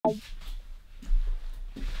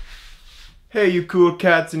Hey you cool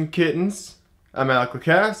cats and kittens, I'm Alec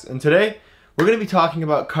LaCasse, and today we're going to be talking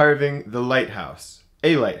about carving the lighthouse.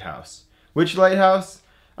 A lighthouse. Which lighthouse?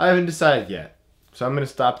 I haven't decided yet. So I'm going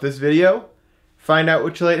to stop this video, find out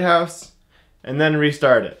which lighthouse, and then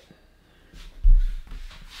restart it.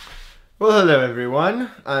 Well, hello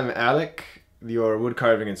everyone, I'm Alec, your wood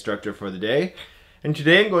carving instructor for the day, and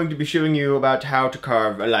today I'm going to be showing you about how to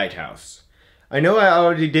carve a lighthouse. I know I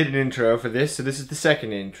already did an intro for this, so this is the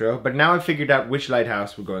second intro, but now I've figured out which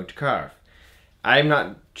lighthouse we're going to carve. I'm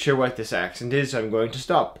not sure what this accent is, so I'm going to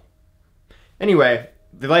stop. Anyway,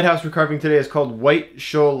 the lighthouse we're carving today is called White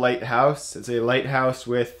Shoal Lighthouse. It's a lighthouse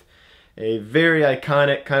with a very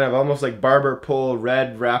iconic, kind of almost like barber pole,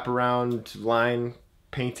 red wraparound line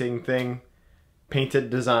painting thing, painted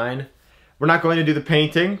design. We're not going to do the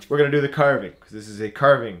painting, we're going to do the carving, because this is a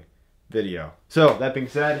carving video. So, that being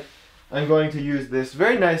said, I'm going to use this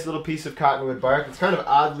very nice little piece of cottonwood bark. It's kind of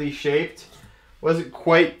oddly shaped. Wasn't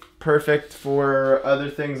quite perfect for other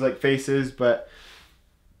things like faces, but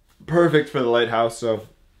perfect for the lighthouse, so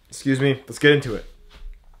excuse me, let's get into it.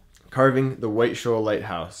 Carving the White Shoal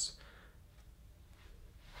Lighthouse.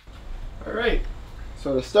 Alright,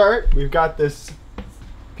 so to start, we've got this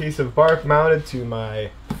piece of bark mounted to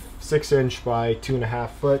my 6" by 2.5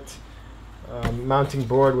 foot mounting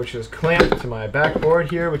board, which is clamped to my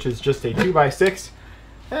backboard here, which is just a 2x6,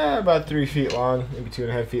 about 3 feet long, maybe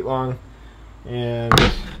 2.5 feet long, and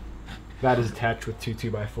that is attached with two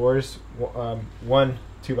 2x4s, one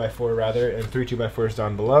 2x4 rather, and 3 2x4s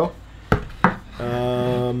down below.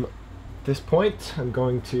 At this point, I'm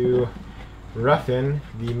going to rough in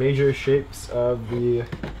the major shapes of the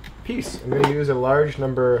piece. I'm going to use a large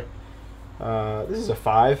number. This is a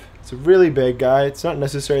 5. It's a really big guy. It's not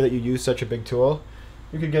necessary that you use such a big tool.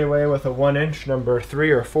 You could get away with a 1" number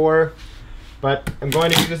 3 or 4, but I'm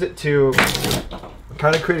going to use it to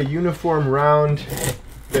kind of create a uniform round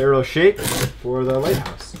barrel shape for the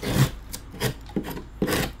lighthouse.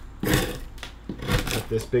 Get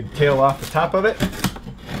this big tail off the top of it.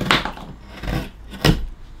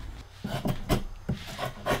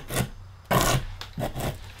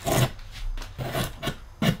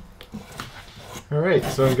 Alright,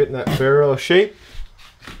 so I'm getting that barrel shape,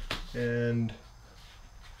 and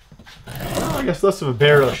well, I guess less of a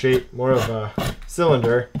barrel shape, more of a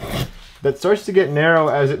cylinder that starts to get narrow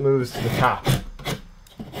as it moves to the top.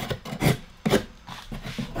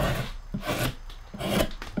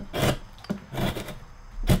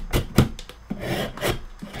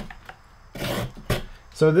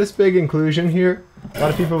 So this big inclusion here, a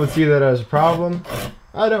lot of people would see that as a problem.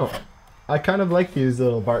 I don't. I kind of like these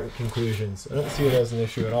little bark conclusions. I don't see it as an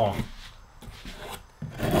issue at all.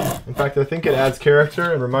 In fact, I think it adds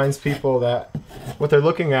character and reminds people that what they're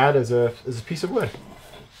looking at is a piece of wood.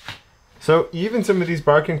 So even some of these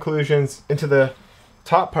bark inclusions into the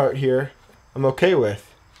top part here, I'm okay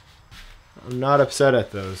with. I'm not upset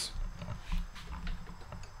at those.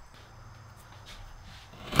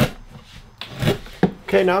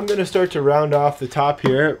 Okay, now I'm going to start to round off the top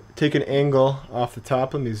here. Take an angle off the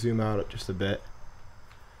top. Let me zoom out just a bit.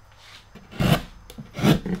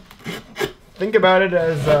 Think about it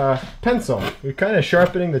as a pencil. You're kind of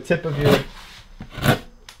sharpening the tip of a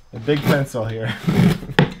big pencil here.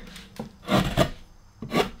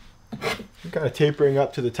 I'm kind of tapering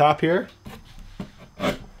up to the top here.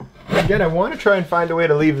 Again, I want to try and find a way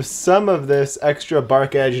to leave some of this extra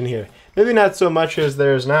bark edge in here. Maybe not so much as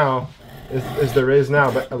there is now,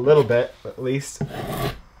 but a little bit at least.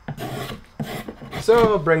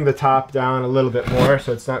 So I'll bring the top down a little bit more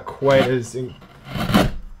so it's not quite as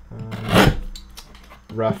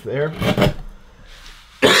rough there.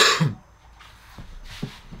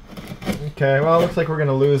 Okay, well it looks like we're going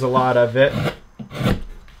to lose a lot of it.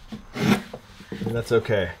 And that's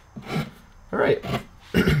okay. Alright.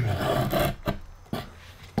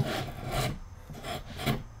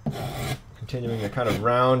 Continuing to kind of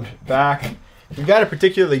round back. If you've got a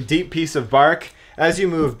particularly deep piece of bark, as you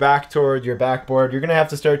move back toward your backboard, you're going to have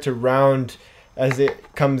to start to round as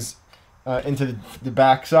it comes into the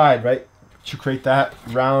back side, right? To create that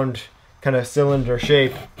round kind of cylinder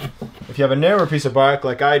shape. If you have a narrower piece of bark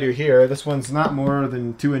like I do here, this one's not more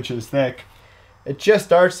than 2 inches thick. It just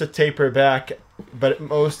starts to taper back, but it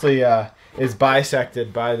mostly is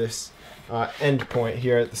bisected by this end point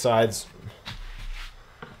here at the sides.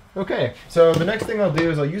 Okay, so the next thing I'll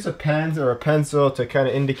do is I'll use a pen or a pencil to kind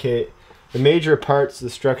of indicate the major parts of the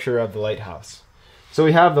structure of the lighthouse. So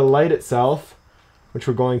we have the light itself, which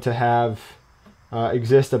we're going to have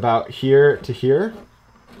exist about here to here.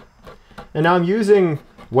 And now I'm using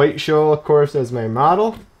White Shoal, of course, as my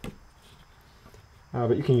model.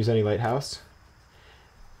 but you can use any lighthouse.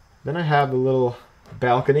 Then I have the little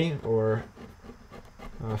balcony or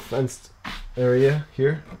fenced area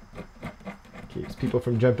here. Keeps people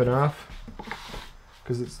from jumping off,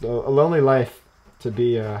 because it's a lonely life to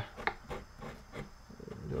be a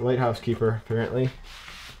lighthouse keeper, apparently.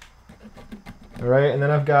 Alright, and then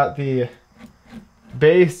I've got the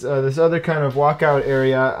base, this other kind of walkout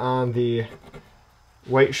area on the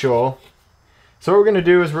white shoal. So what we're going to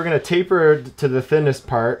do is we're going to taper to the thinnest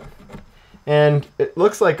part, and it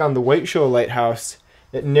looks like on the white shoal lighthouse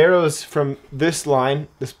it narrows from this line,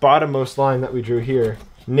 this bottommost line that we drew here,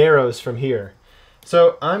 narrows from here.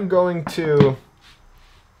 So I'm going to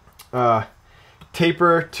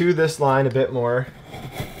taper to this line a bit more,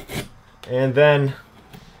 and then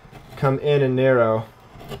come in and narrow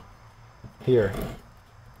here.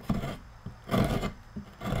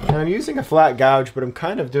 And I'm using a flat gouge, but I'm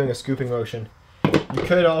kind of doing a scooping motion. You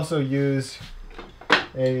could also use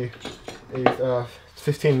a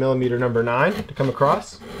 15mm number 9 to come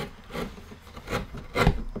across,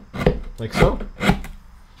 like so.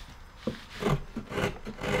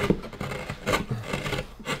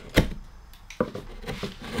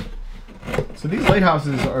 So these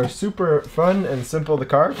lighthouses are super fun and simple to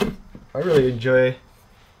carve. I really enjoy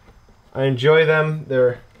them.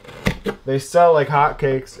 They sell like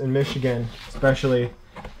hotcakes in Michigan, especially.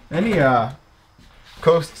 Any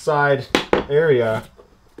coast side area,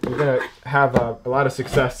 you're gonna have a lot of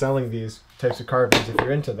success selling these types of carvings if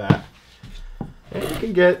you're into that. And you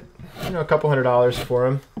can get, a couple $100s for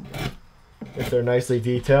them if they're nicely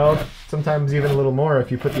detailed. Sometimes even a little more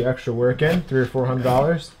if you put the extra work in, $300 or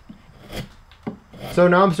 $400. So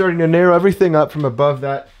now I'm starting to narrow everything up from above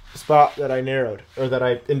that spot that I narrowed, or that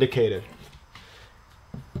I indicated.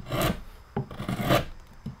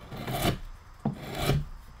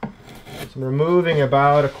 So I'm removing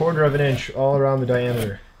about 1/4 of an inch all around the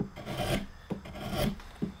diameter.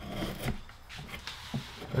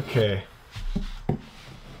 Okay.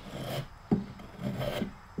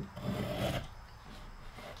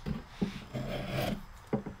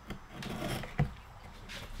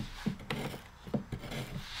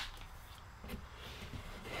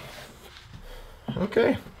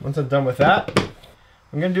 Okay, once I'm done with that,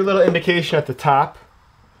 I'm going to do a little indication at the top.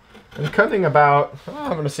 I'm coming about,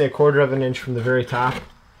 I'm going to say 1/4 of an inch from the very top.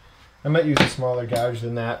 I might use a smaller gouge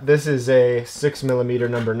than that. This is a 6mm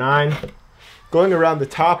number 9. Going around the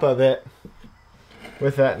top of it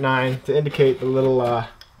with that 9 to indicate the little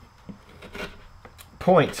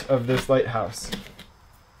point of this lighthouse.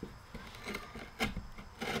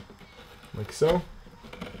 Like so.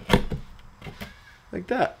 Like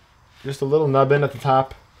that. Just a little nubbin at the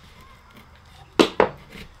top.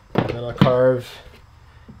 And then I'll carve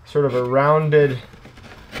sort of a rounded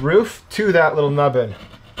roof to that little nubbin.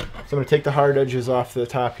 So I'm going to take the hard edges off the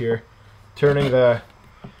top here, turning the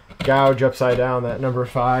gouge upside down. That number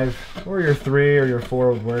 5 or your 3 or your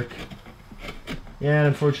 4 would work. And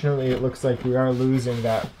unfortunately it looks like we are losing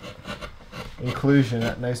that inclusion,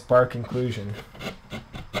 that nice bark inclusion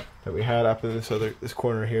that we had up in this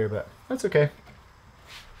corner here, but that's okay.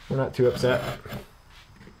 We're not too upset.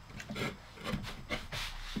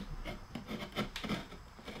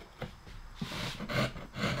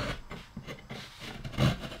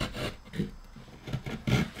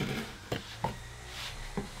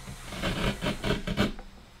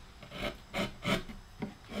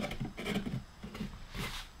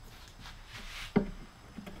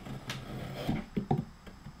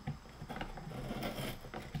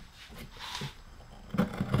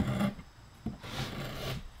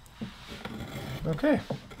 Okay.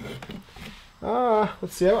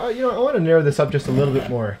 Let's see. I want to narrow this up just a little bit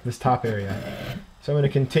more, this top area. So I'm going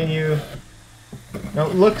to continue. Now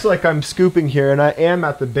it looks like I'm scooping here, and I am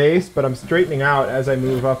at the base, but I'm straightening out as I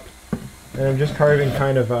move up. And I'm just carving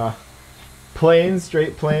kind of planes,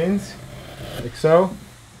 straight planes, like so.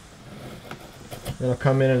 Then I'll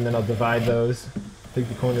come in and then I'll divide those, take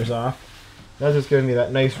the corners off. That's just giving me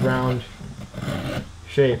that nice round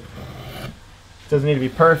shape. Doesn't need to be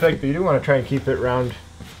perfect, but you do want to try and keep it round.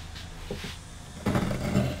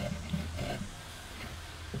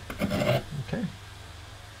 Okay.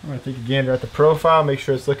 I'm going to take a gander at the profile, make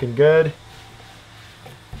sure it's looking good.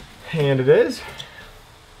 And it is.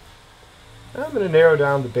 I'm going to narrow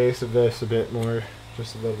down the base of this a bit more,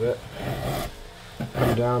 just a little bit.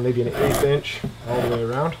 Come down maybe an 1/8 inch all the way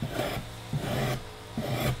around.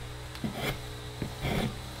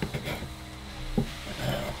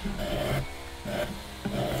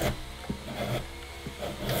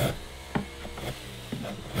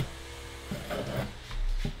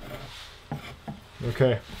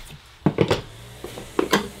 Okay.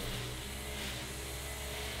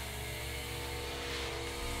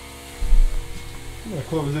 I'm gonna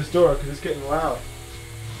close this door because it's getting loud.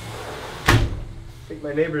 I think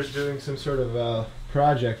my neighbor's doing some sort of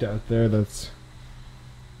project out there that's...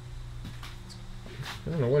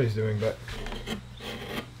 I don't know what he's doing, but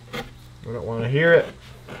I don't want to hear it.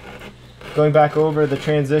 Going back over the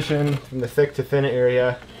transition from the thick to thin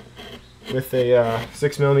area with a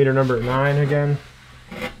 6mm number 9 again.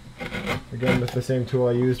 Again with the same tool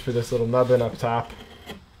I used for this little nubbin up top.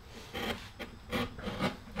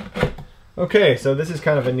 Okay, so this is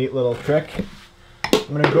kind of a neat little trick. I'm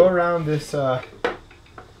going to go around this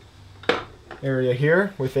area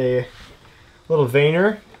here with a little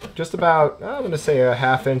vaner, just about, I'm going to say a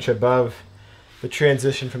 1/2 inch above the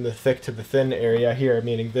transition from the thick to the thin area here,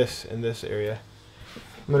 meaning this and this area.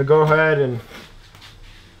 I'm going to go ahead and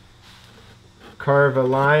carve a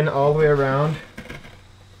line all the way around.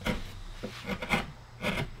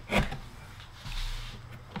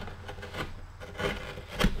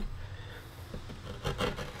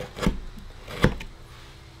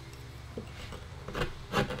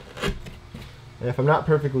 And if I'm not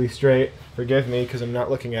perfectly straight, forgive me because I'm not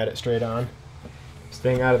looking at it straight on. I'm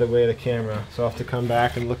staying out of the way of the camera, so I'll have to come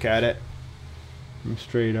back and look at it. I'm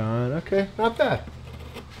straight on. Okay, not bad.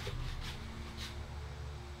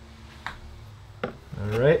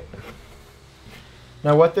 Alright.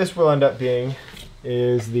 Now what this will end up being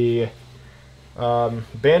is the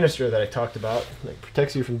banister that I talked about that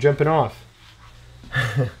protects you from jumping off.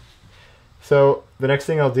 So the next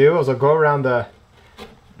thing I'll do is I'll go around the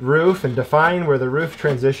roof and define where the roof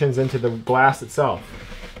transitions into the glass itself.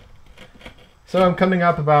 So I'm coming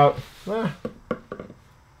up about,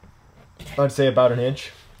 I'd say about 1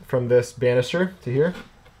 inch from this banister to here.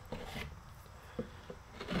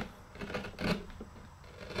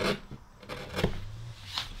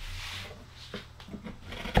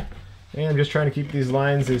 And I'm just trying to keep these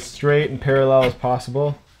lines as straight and parallel as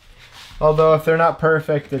possible. Although if they're not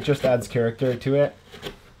perfect, it just adds character to it.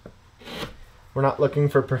 We're not looking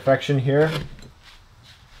for perfection here.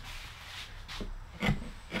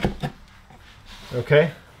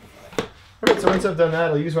 Okay. Alright, so once I've done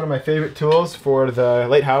that, I'll use one of my favorite tools for the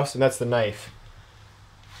Lighthouse, and that's the knife.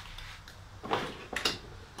 Let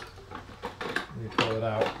me pull it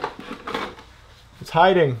out. It's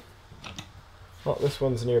hiding. Well, this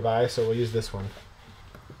one's nearby, so we'll use this one.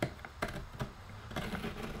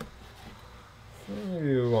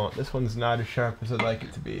 Maybe we won't. This one's not as sharp as I'd like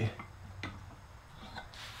it to be.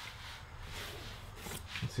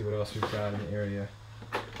 Let's see what else we've got in the area.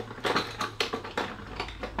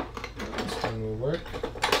 This one will work.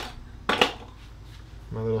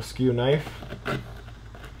 My little skew knife.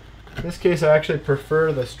 In this case, I actually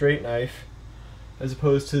prefer the straight knife as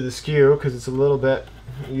opposed to the skew because it's a little bit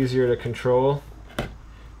easier to control.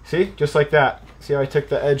 See? Just like that. See how I took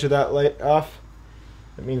the edge of that light off?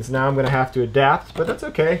 That means now I'm going to have to adapt, but that's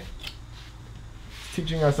okay. It's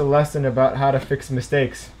teaching us a lesson about how to fix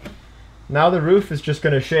mistakes. Now the roof is just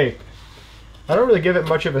going to shape. I don't really give it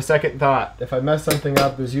much of a second thought. If I mess something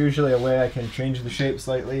up, there's usually a way I can change the shape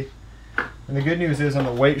slightly. And the good news is on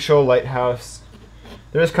the White Shoal Lighthouse,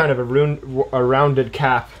 there's kind of a rounded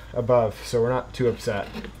cap above, so we're not too upset.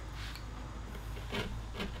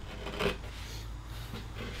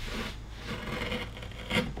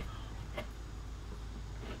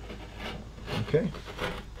 Okay.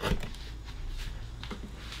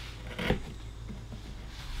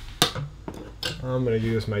 I'm going to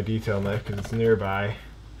use my detail knife because it's nearby.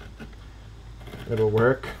 It'll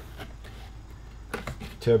work.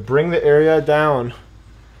 To bring the area down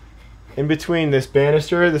in between this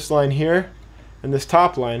banister, this line here, and this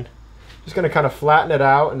top line. Just going to kind of flatten it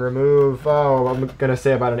out and remove, oh, I'm going to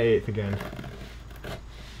say about 1/8 again.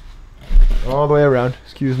 All the way around.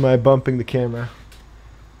 Excuse my bumping the camera.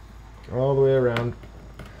 All the way around.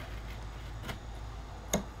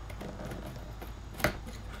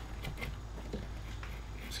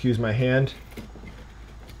 Excuse my hand.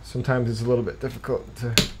 Sometimes it's a little bit difficult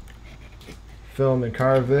to film and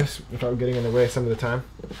carve this without getting in the way some of the time.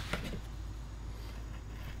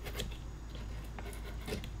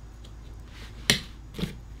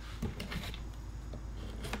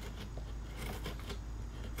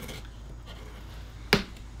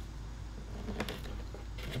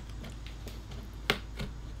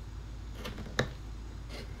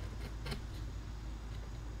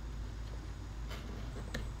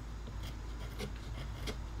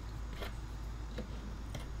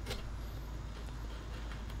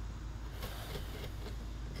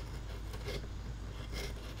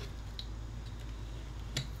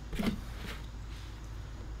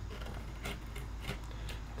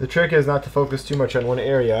 The trick is not to focus too much on one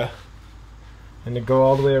area and to go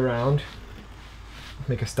all the way around.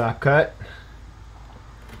 Make a stop cut.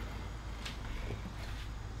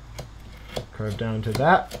 Carve down to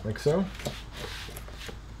that, like so.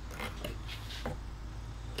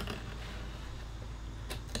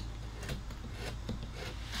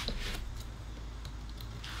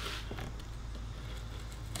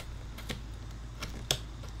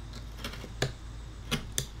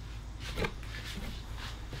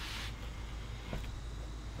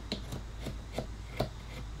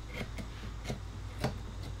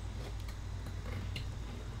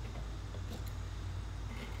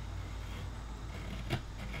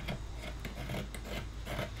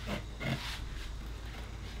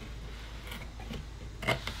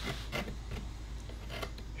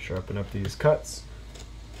 Sharpen up these cuts.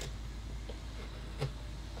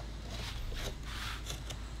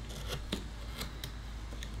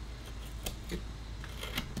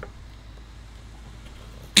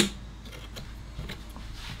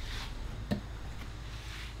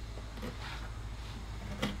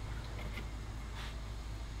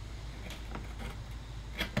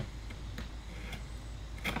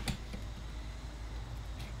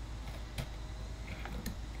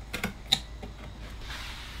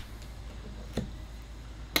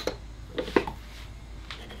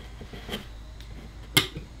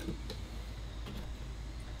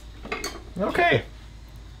 Okay,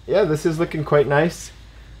 yeah, this is looking quite nice.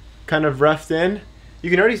 Kind of roughed in. You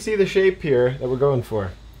can already see the shape here that we're going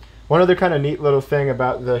for. One other kind of neat little thing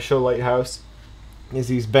about the Show Lighthouse is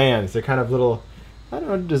these bands. They're kind of little, I don't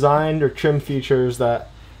know, designed or trim features that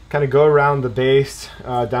kind of go around the base,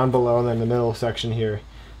 down below, and then the middle section here.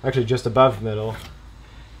 Actually just above the middle.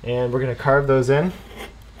 And we're going to carve those in.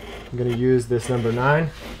 I'm going to use this number 9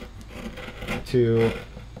 to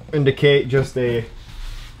indicate just a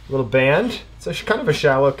little band. It's a kind of a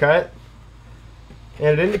shallow cut,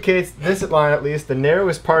 and it indicates this line, at least the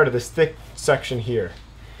narrowest part of this thick section here.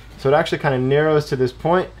 So it actually kind of narrows to this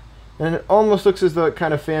point, and it almost looks as though it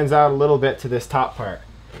kind of fans out a little bit to this top part.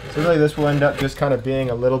 So really this will end up just kind of being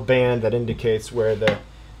a little band that indicates where the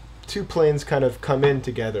two planes kind of come in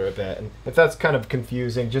together a bit. And if that's kind of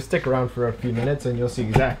confusing, just stick around for a few minutes and you'll see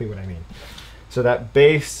exactly what I mean. So that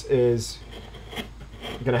base is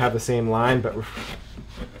going to have the same line, but we're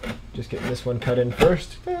just getting this one cut in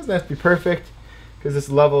first. It doesn't have to be perfect because this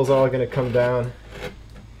level is all going to come down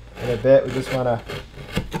in a bit. We just want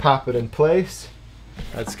to pop it in place.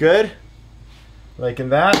 That's good. Liking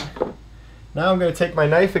that. Now I'm going to take my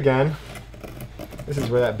knife again. This is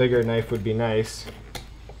where that bigger knife would be nice.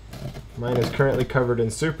 Mine is currently covered in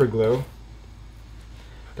super glue.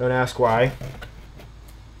 Don't ask why.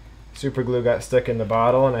 Super glue got stuck in the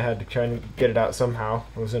bottle and I had to try and get it out somehow.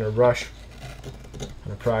 I was in a rush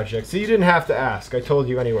on a project. So you didn't have to ask. I told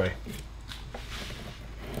you anyway.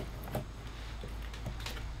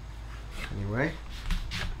 Anyway.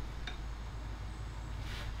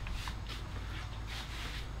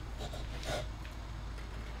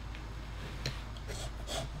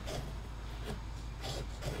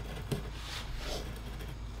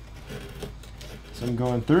 So I'm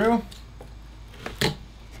going through,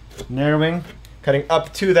 narrowing, cutting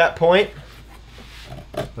up to that point,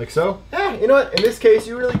 like so. Yeah, you know what? In this case,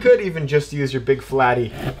 you really could even just use your big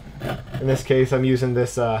flatty. In this case, I'm using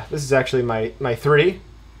this. This is actually my 3.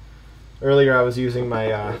 Earlier, I was using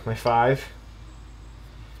my my 5.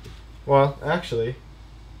 Well, actually,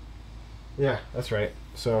 yeah, that's right.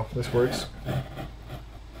 So this works.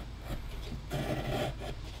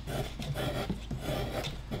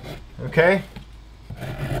 Okay.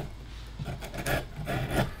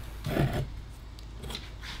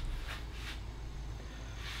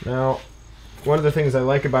 Now, one of the things I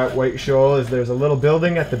like about White Shoal is there's a little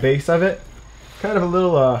building at the base of it. Kind of a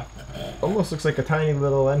little, almost looks like a tiny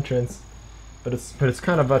little entrance, but it's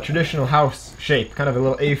kind of a traditional house shape, kind of a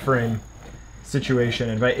little A-frame situation.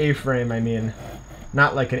 And by A-frame, I mean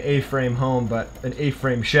not like an A-frame home, but an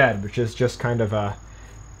A-frame shed, which is just kind of a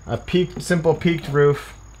simple peaked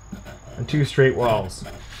roof and 2 straight walls.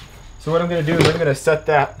 So what I'm going to do is I'm going to set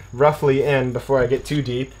that roughly in before I get too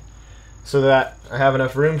deep, so that I have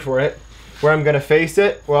enough room for it. Where I'm going to face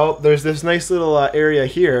it, well, there's this nice little area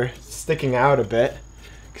here sticking out a bit.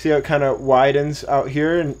 See how it kind of widens out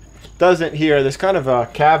here and doesn't here. There's kind of a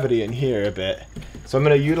cavity in here a bit. So I'm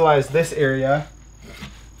going to utilize this area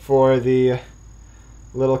for the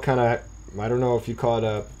little kind of, I don't know if you call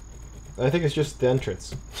it I think it's just the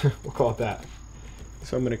entrance. We'll call it that.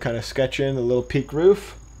 So I'm going to kind of sketch in a little peak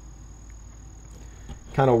roof.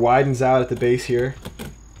 Kind of widens out at the base here,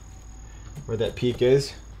 where that peak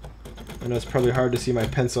is. I know it's probably hard to see my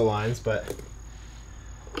pencil lines, but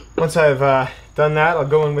once I've done that, I'll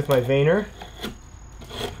go in with my veiner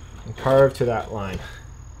and carve to that line.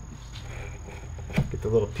 Get the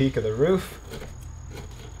little peak of the roof.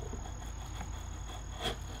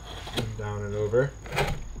 down and over.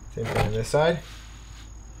 Same thing on this side.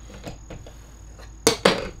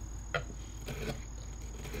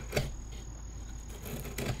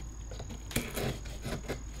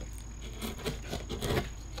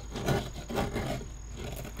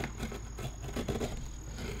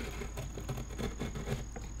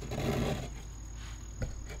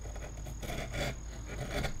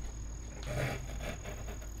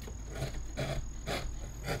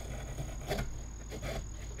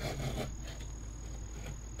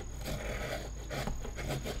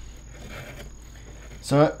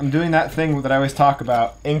 So I'm doing that thing that I always talk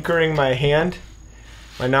about, anchoring my hand,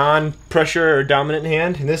 my non-pressure or dominant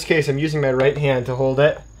hand. In this case, I'm using my right hand to hold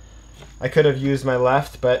it. I could have used my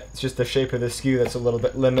left, but it's just the shape of the skew that's a little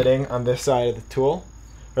bit limiting on this side of the tool,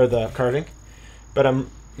 or the carving. But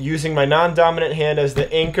I'm using my non-dominant hand as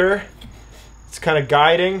the anchor. It's kind of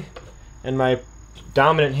guiding, and my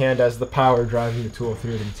dominant hand as the power driving the tool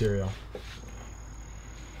through the material.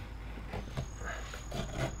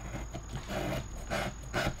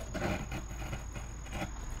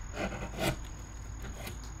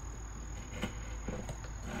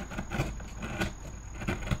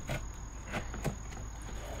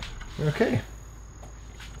 Okay.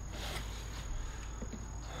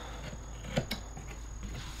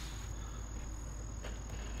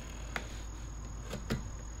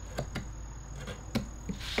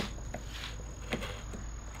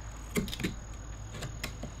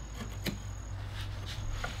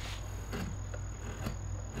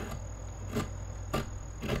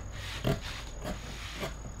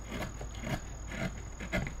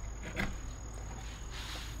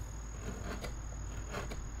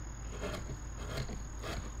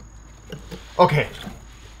 Okay,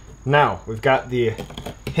 now we've got the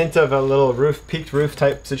hint of a little roof, peaked roof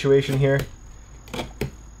type situation here.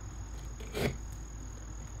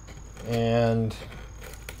 And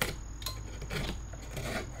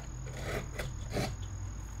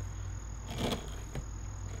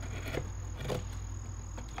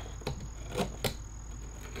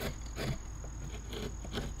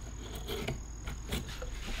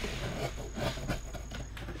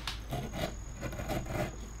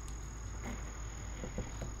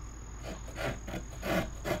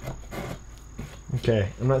okay,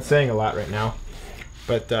 I'm not saying a lot right now,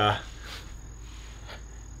 but I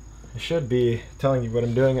should be telling you what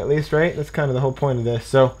I'm doing at least, right? That's kind of the whole point of this.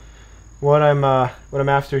 So what I'm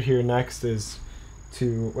after here next is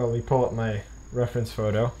to, well, let me pull up my reference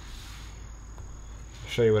photo. I'll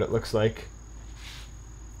show you what it looks like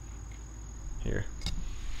here.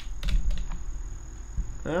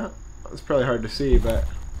 Well, it's probably hard to see, but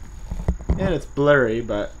and it's blurry,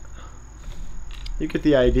 but you get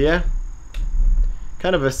the idea.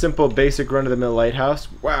 Kind of a simple, basic run-of-the-mill lighthouse.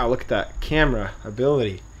 Wow, look at that camera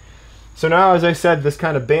ability. So now, as I said, this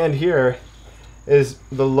kind of band here is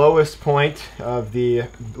the lowest point of the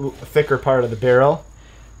thicker part of the barrel.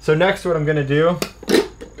 So next what I'm going to do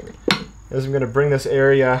is I'm going to bring this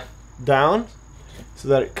area down so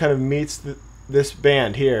that it kind of meets this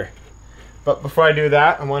band here. But before I do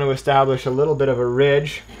that, I want to establish a little bit of a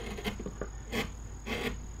ridge.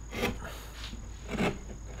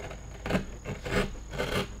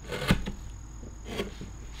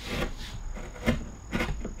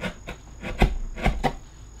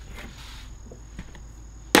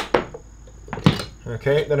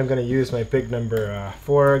 Okay, then I'm going to use my big number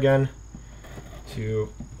 4 again to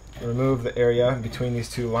remove the area between these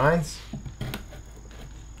two lines.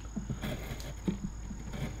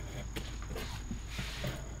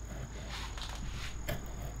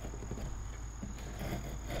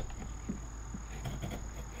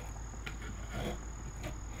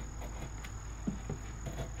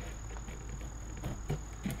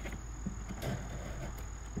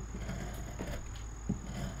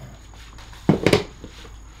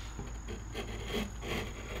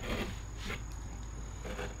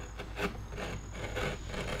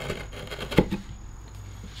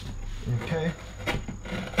 Okay.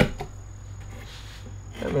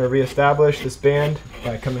 I'm going to reestablish this band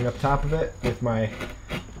by coming up top of it with my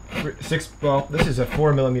this is a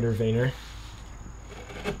 4mm veiner.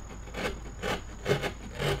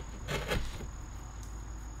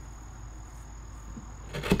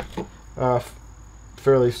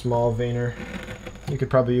 Fairly small veiner. You could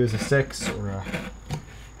probably use a 6 or a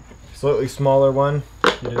slightly smaller one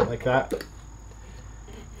if you didn't like that.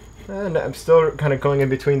 And I'm still kind of going in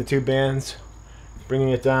between the two bands, bringing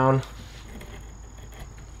it down.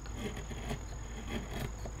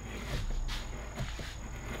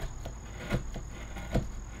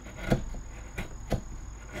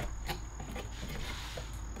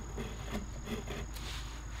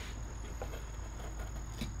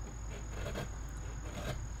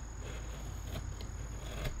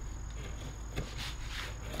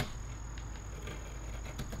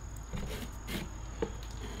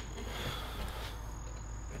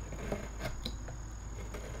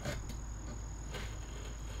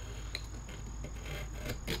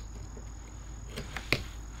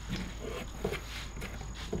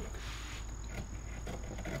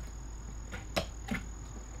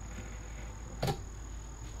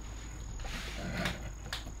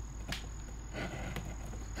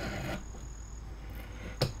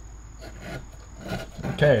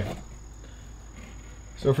 Okay.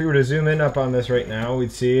 So if we were to zoom in up on this right now,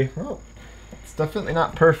 we'd see, well, it's definitely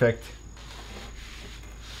not perfect.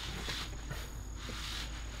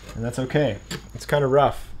 And that's okay. It's kind of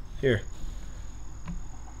rough. Here.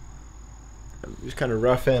 Just kind of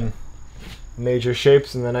rough in major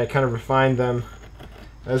shapes, and then I kind of refine them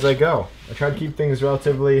as I go. I try to keep things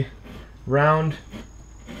relatively round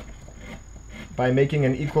by making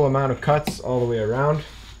an equal amount of cuts all the way around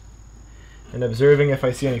and observing if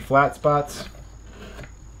I see any flat spots.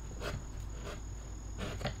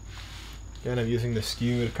 Again, I'm using the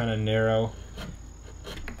skew to kind of narrow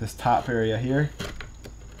this top area here.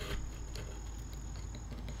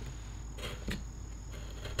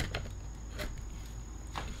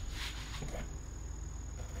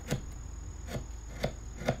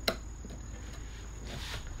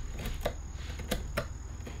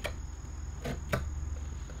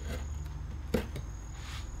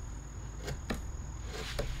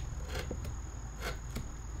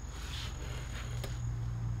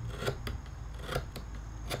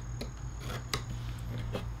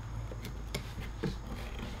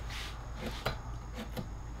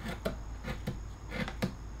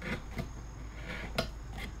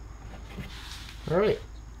 All right.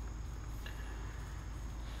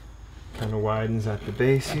 Kind of widens at the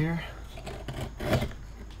base here.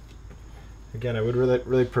 Again, I would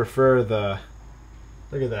really prefer the.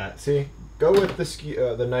 Look at that. See, go with the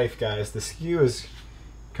skew, the knife, guys. The skew is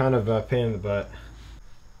kind of a pain in the butt.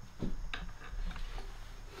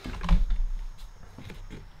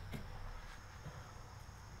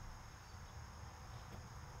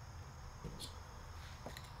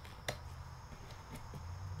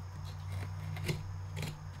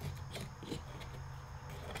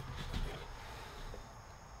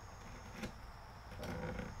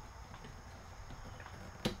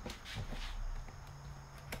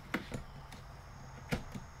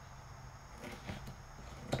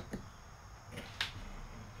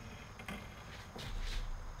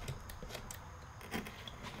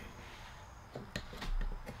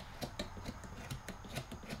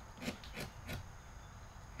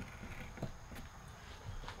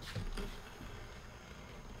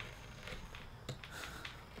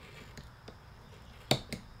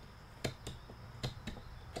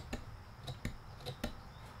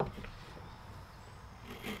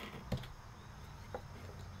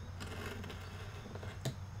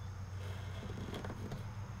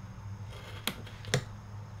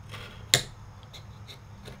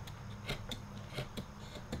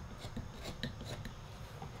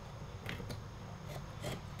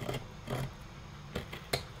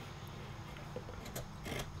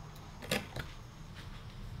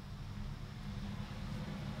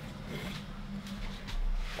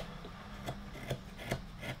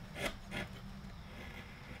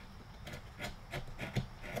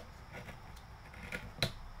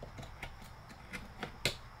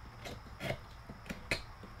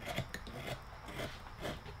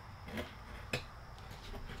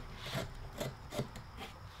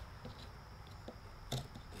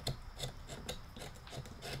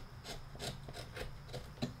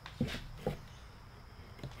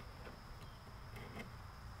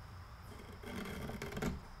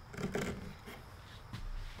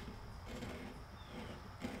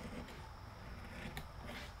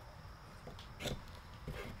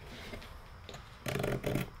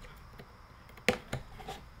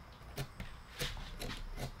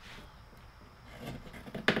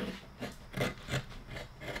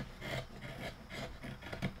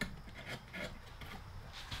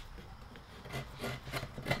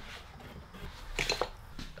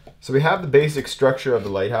 So we have the basic structure of the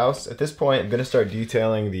lighthouse. At this point, I'm going to start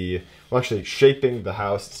detailing well, actually shaping the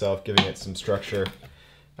house itself, giving it some structure.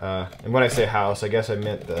 And when I say house, I guess I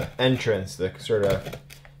meant the entrance, the sort of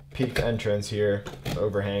peaked entrance here, the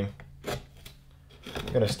overhang.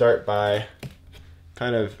 I'm going to start by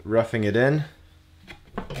kind of roughing it in.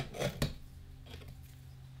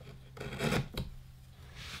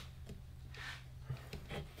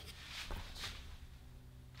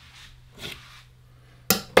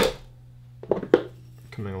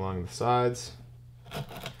 Coming along the sides.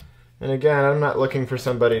 And again, I'm not looking for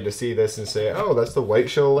somebody to see this and say, oh, that's the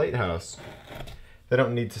White Shoal Lighthouse. They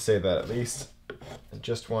don't need to say that, at least. I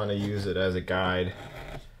just want to use it as a guide,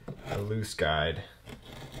 a loose guide.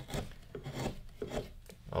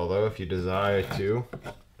 Although, if you desire to,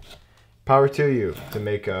 power to you to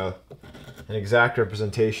make an exact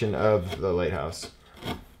representation of the lighthouse.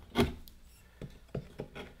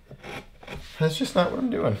 That's just not what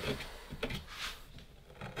I'm doing.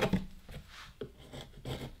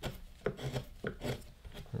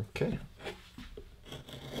 Okay.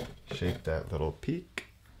 Shape that little peak.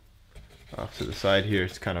 off to the side here.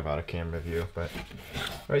 It's kind of out of camera view, but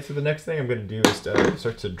alright, so the next thing I'm going to do is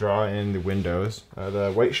start to draw in the windows.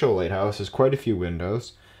 The White Shoal Lighthouse has quite a few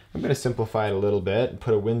windows. I'm going to simplify it a little bit and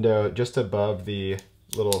put a window just above the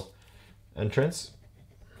little entrance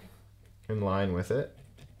in line with it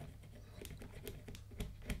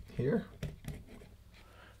here.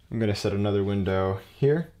 I'm going to set another window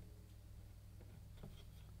here.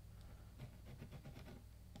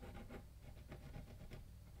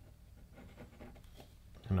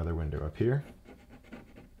 Another window up here.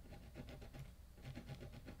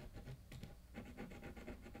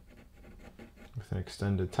 With an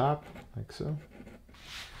extended top, like so.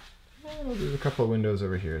 And there's a couple of windows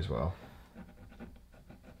over here as well.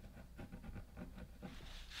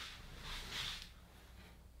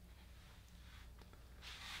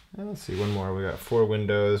 And let's see, one more. We got 4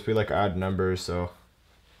 windows. We like odd numbers, so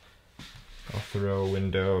I'll throw a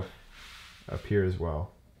window up here as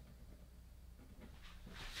well.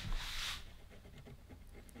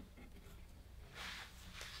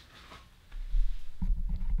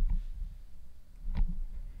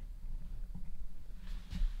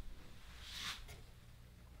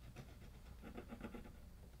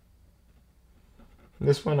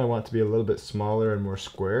 This one I want to be a little bit smaller and more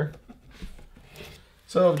square.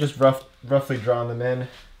 So I've just roughly drawn them in.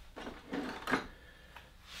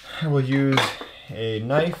 I will use a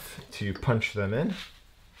knife to punch them in,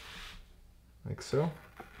 like so.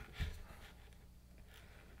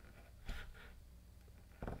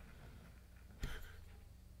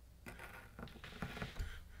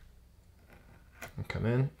 And come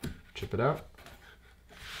in, chip it out.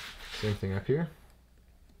 Same thing up here.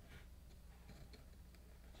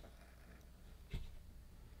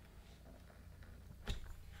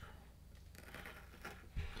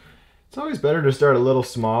 It's always better to start a little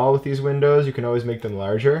small with these windows. You can always make them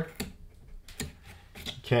larger. You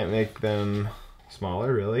can't make them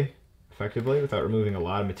smaller, really, effectively, without removing a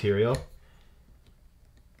lot of material.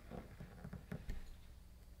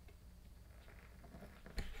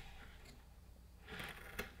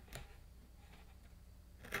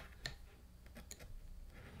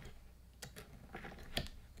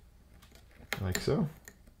 Like so.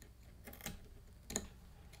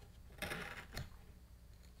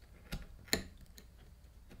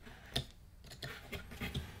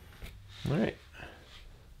 All right,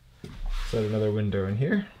 set another window in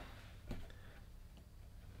here.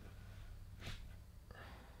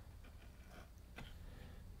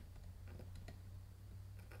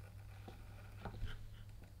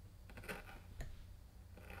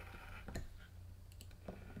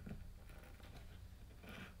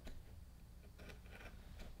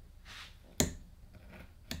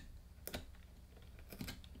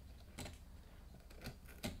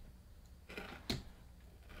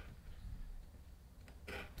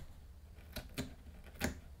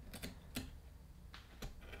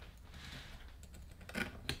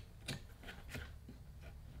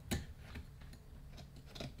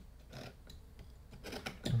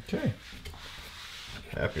 Okay,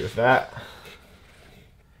 happy with that.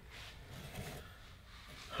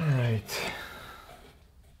 All right.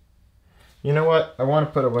 You know what? I want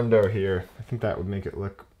to put a window here. I think that would make it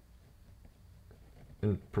look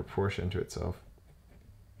in proportion to itself.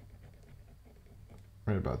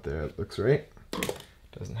 Right about there, it looks right.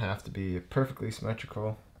 Doesn't have to be perfectly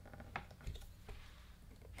symmetrical.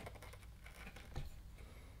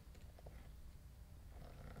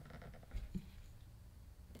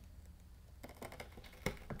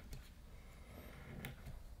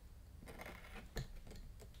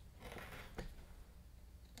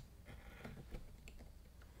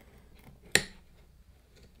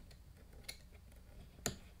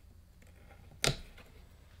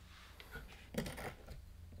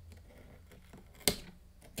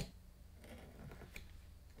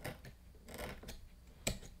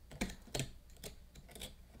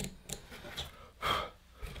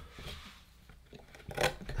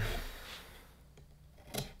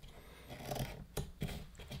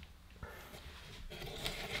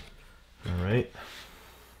 Right.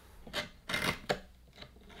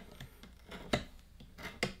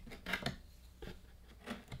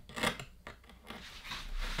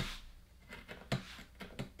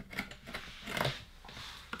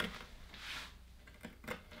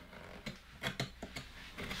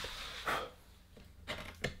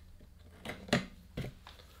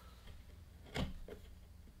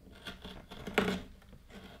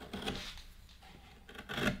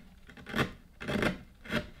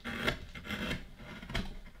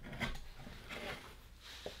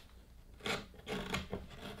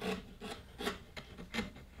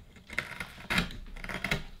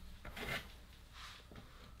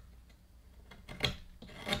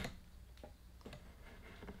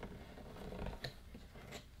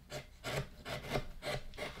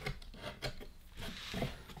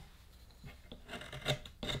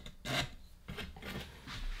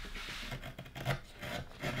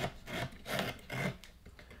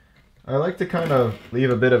 I like to kind of leave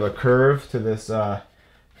a bit of a curve to this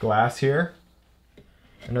glass here.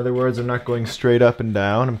 In other words, I'm not going straight up and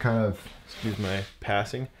down. I'm kind of, excuse my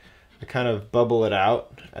passing, I kind of bubble it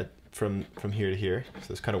out from here to here. So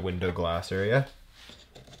this kind of window glass area.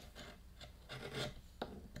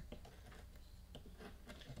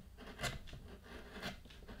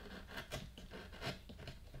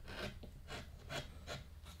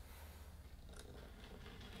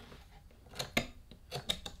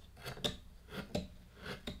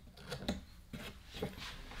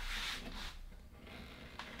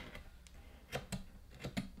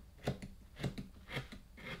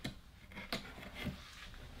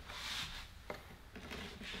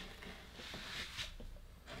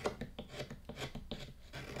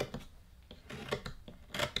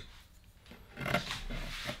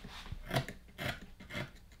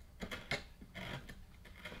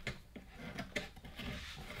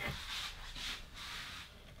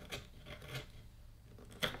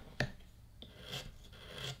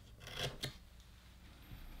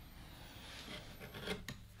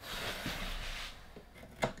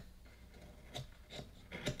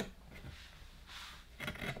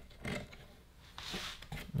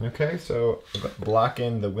 Okay, so block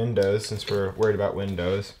in the windows since we're worried about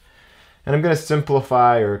windows. And I'm going to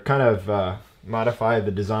simplify or kind of modify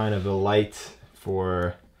the design of the light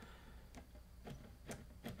for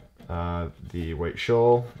the white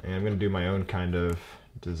shoal. And I'm going to do my own kind of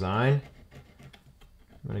design.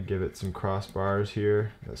 I'm going to give it some crossbars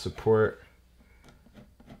here that support.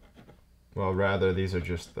 Well, rather, these are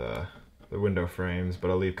just the window frames, but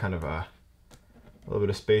I'll leave kind of a little bit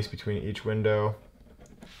of space between each window,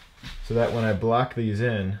 so that when I block these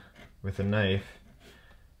in with a knife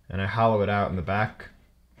and I hollow it out in the back,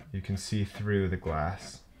 you can see through the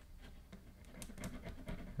glass.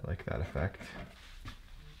 I like that effect.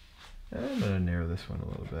 I'm going to narrow this one a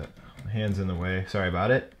little bit. My hand's in the way, sorry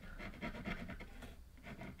about it.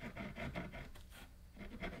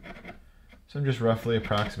 So I'm just roughly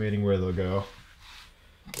approximating where they'll go.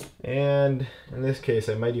 And in this case,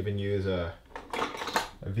 I might even use a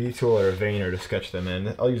V-tool or a veiner to sketch them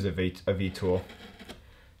in. I'll use a V-tool.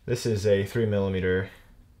 This is a 3mm.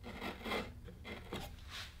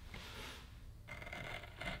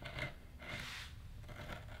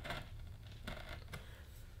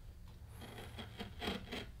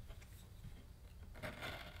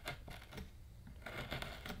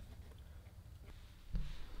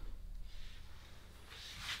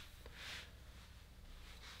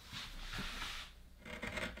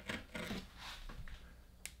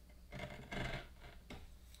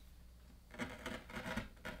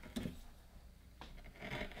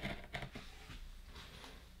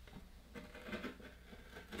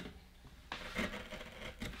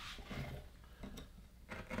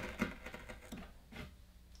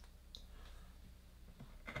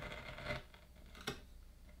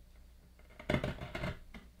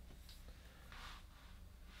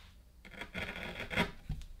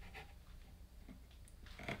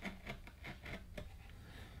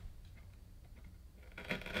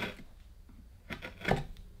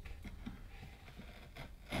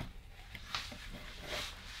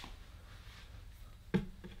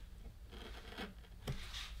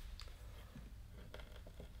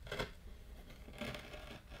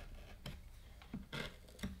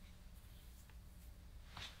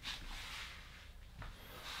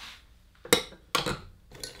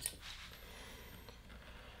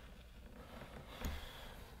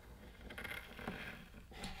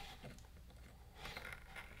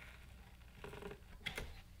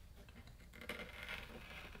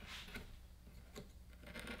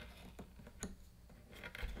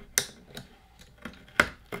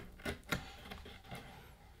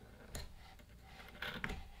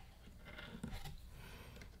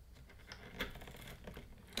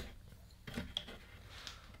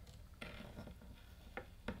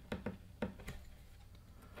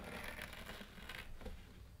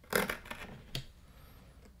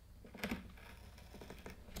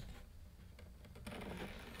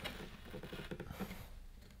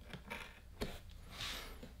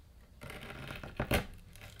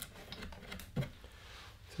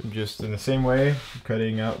 Just in the same way,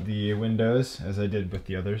 cutting out the windows as I did with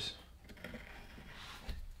the others.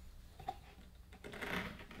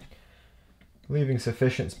 Leaving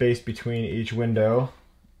sufficient space between each window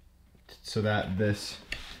so that this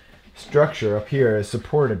structure up here is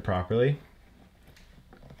supported properly.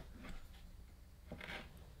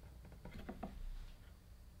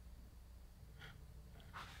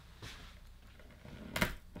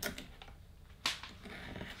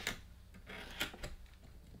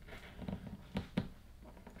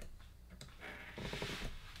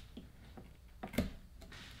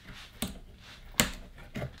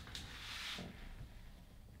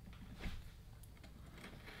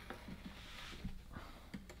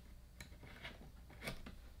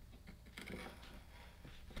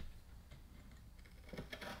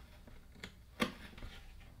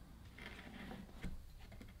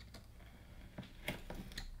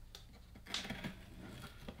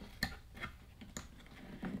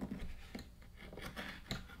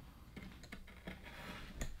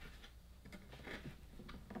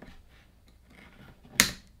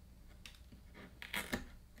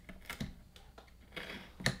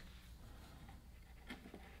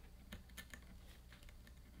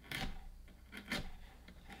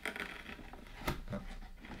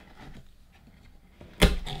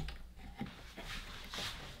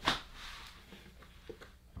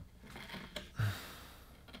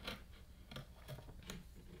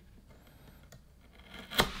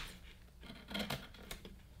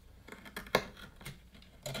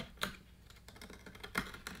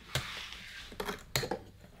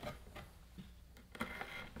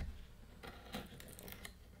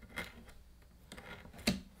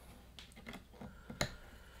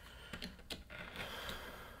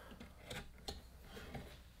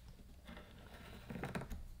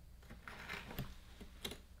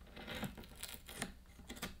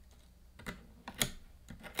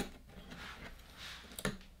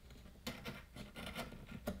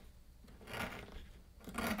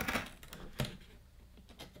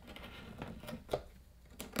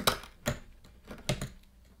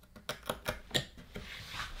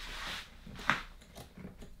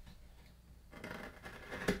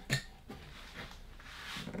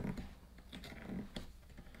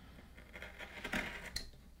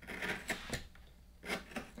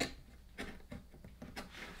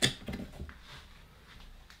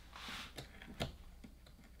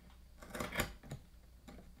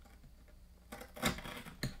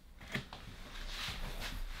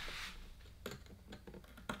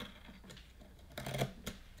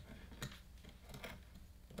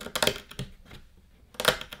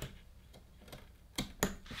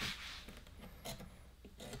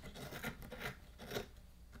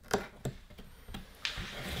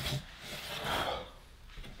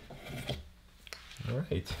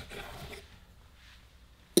 Right.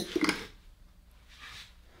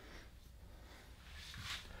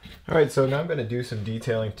 Alright, so now I'm going to do some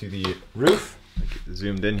detailing to the roof. I'll get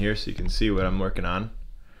zoomed in here so you can see what I'm working on.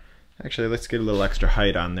 Actually, let's get a little extra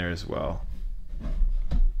height on there as well.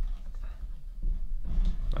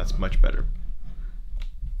 That's much better.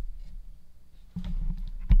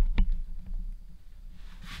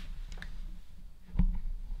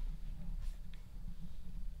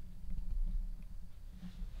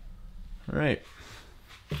 Alright.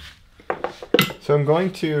 So I'm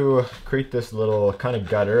going to create this little kind of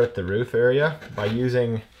gutter at the roof area by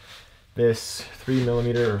using this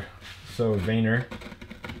 3mm or so veiner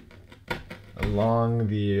along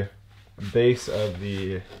the base of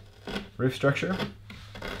the roof structure,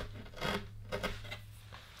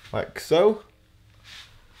 like so.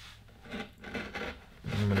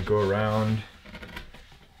 I'm going to go around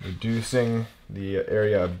reducing the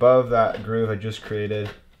area above that groove I just created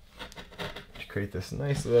to create this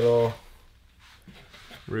nice little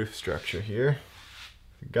roof structure here,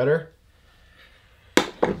 gutter.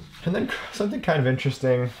 And then something kind of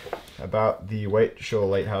interesting about the White Shoal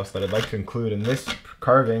Lighthouse that I'd like to include in this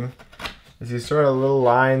carving is these sort of little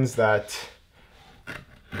lines that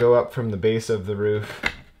go up from the base of the roof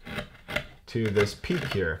to this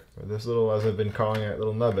peak here, or this little, as I've been calling it,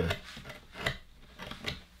 little nubbin.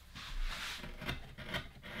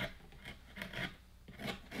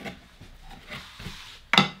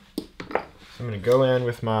 I'm going to go in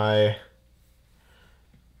with my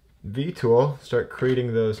V tool, start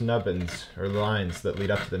creating those nubbins, or lines that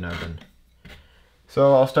lead up to the nubbin.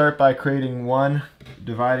 So I'll start by creating one,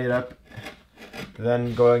 dividing it up,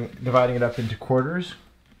 then dividing it up into quarters,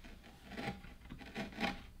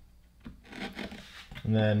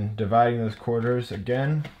 and then dividing those quarters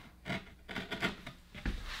again,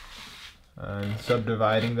 and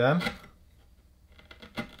subdividing them.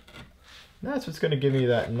 That's what's going to give me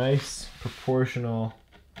that nice proportional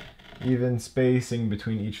even spacing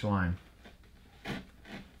between each line.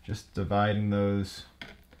 Just dividing those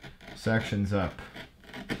sections up.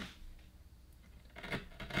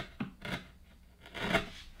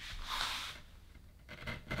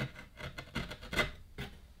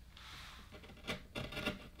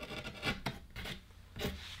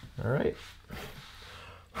 All right.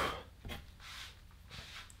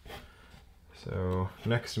 So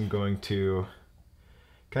next I'm going to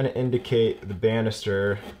kind of indicate the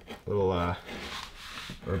banister, little or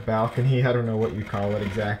balcony, I don't know what you call it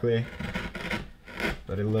exactly,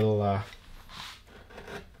 but a little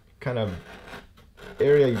kind of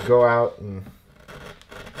area you go out, and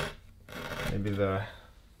maybe the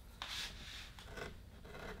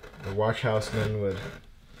watch houseman would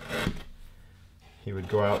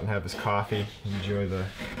go out and have his coffee, enjoy the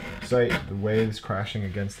sight, the waves crashing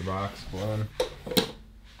against the rocks below him.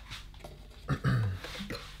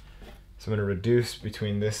 So I'm going to reduce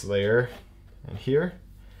between this layer and here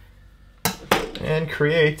and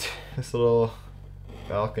create this little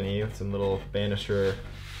balcony with some little banister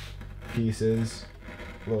pieces,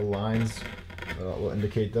 little lines that will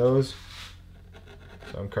indicate those.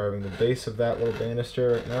 So I'm carving the base of that little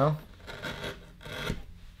banister right now.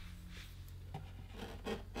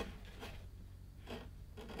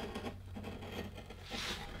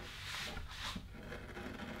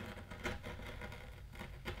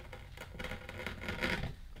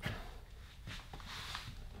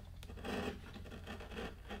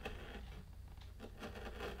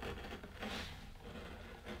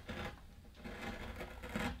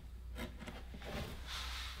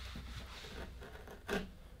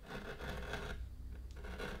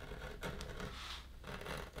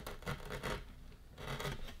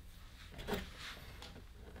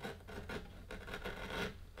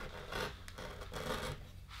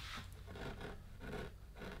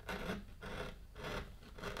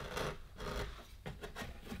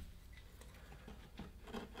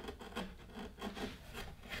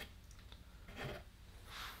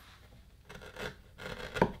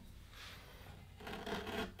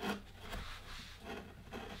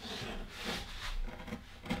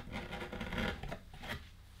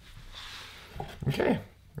 Okay,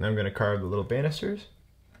 now I'm going to carve the little banisters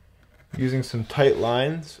using some tight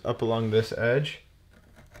lines up along this edge.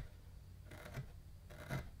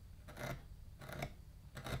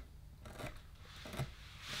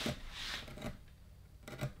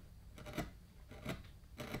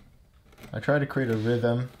 I try to create a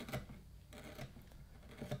rhythm,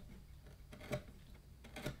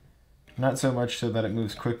 not so much so that it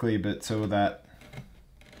moves quickly, but so that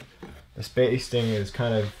the spacing is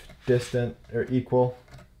kind of distant or equal,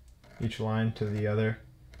 each line to the other.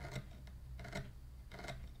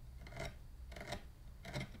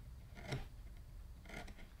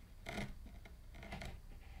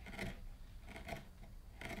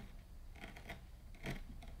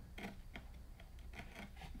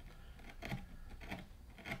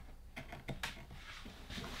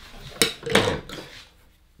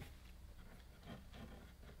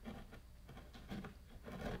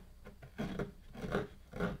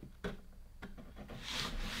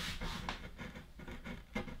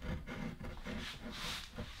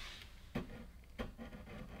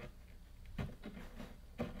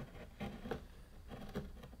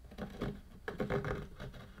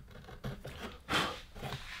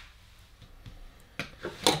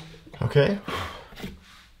 Okay.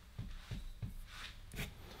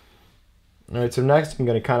 Alright, so next I'm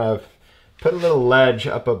going to kind of put a little ledge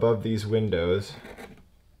up above these windows.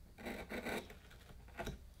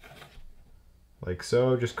 Like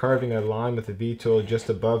so, just carving a line with the V-tool just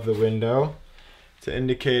above the window to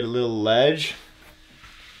indicate a little ledge,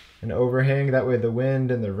 an overhang. That way the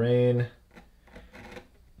wind and the rain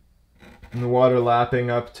and the water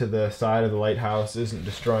lapping up to the side of the lighthouse isn't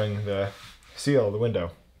destroying the seal of the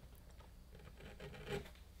window.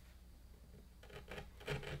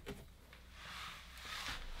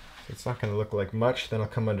 It's not going to look like much, then I'll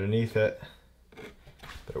come underneath it.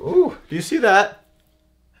 But, ooh, do you see that?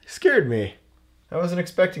 It scared me. I wasn't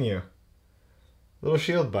expecting you. Little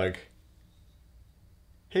shield bug.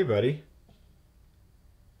 Hey, buddy.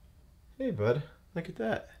 Hey, bud. Look at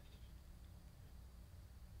that.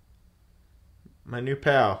 My new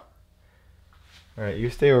pal. Alright, you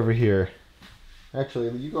stay over here.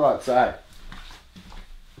 Actually, you go outside.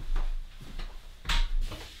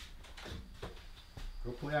 Go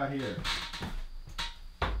play out here.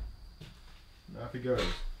 And off he goes.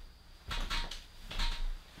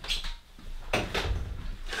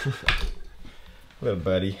 Little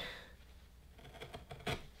buddy.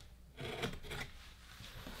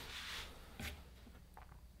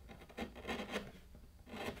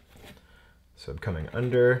 So I'm coming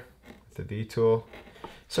under with the V-tool.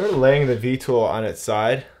 Sort of laying the V-tool on its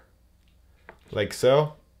side, like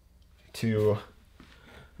so, to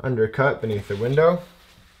undercut beneath the window.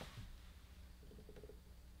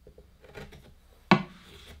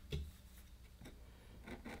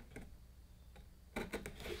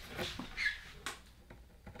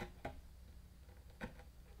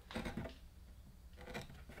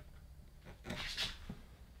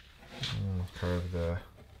 Carve the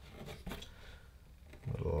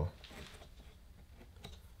little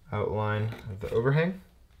outline of the overhang.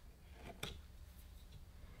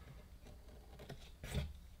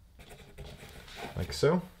 Like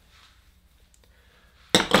so.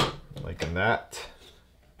 Liking that.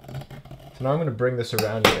 So now I'm going to bring the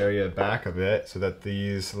surrounding area back a bit so that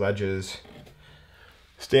these ledges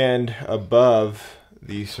stand above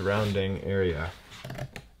the surrounding area.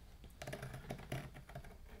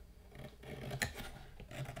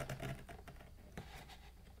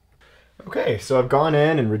 Okay, so I've gone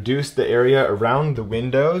in and reduced the area around the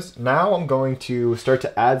windows. Now I'm going to start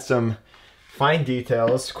to add some fine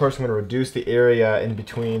details. Of course, I'm going to reduce the area in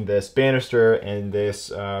between this banister and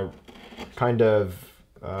this kind of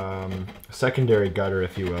secondary gutter,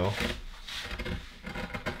 if you will,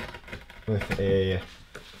 with a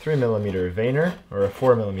 3mm vaner, or a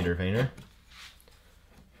 4mm vaner.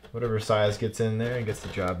 Whatever size gets in there and gets the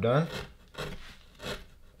job done.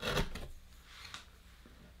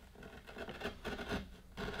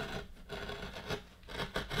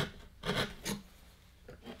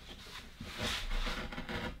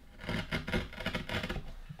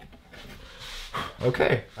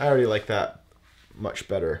 Okay, I already like that much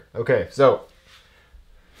better. Okay, so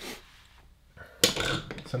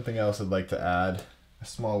something else I'd like to add, a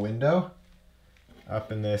small window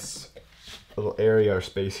up in this little area or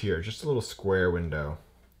space here, just a little square window.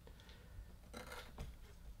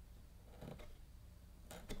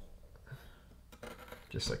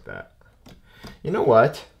 Just like that. You know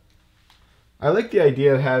what? I like the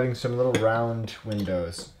idea of having some little round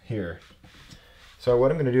windows here. So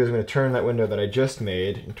what I'm going to do is I'm going to turn that window that I just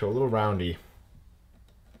made into a little roundy.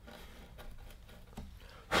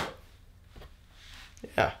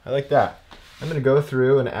 Yeah, I like that. I'm going to go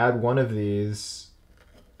through and add one of these,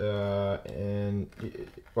 and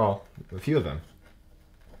well, a few of them.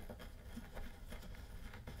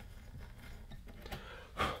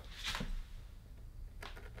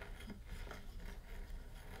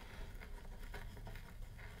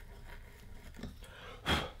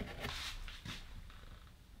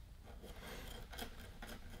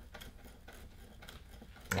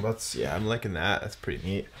 Yeah, I'm liking that. That's pretty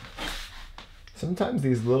neat. Sometimes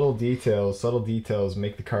these little details, subtle details,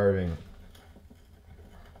 make the carving.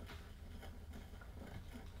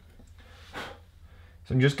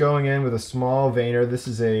 So I'm just going in with a small vaner. This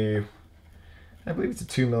is I believe it's a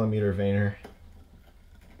 2mm vaner.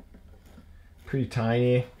 Pretty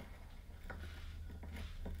tiny.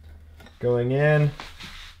 Going in.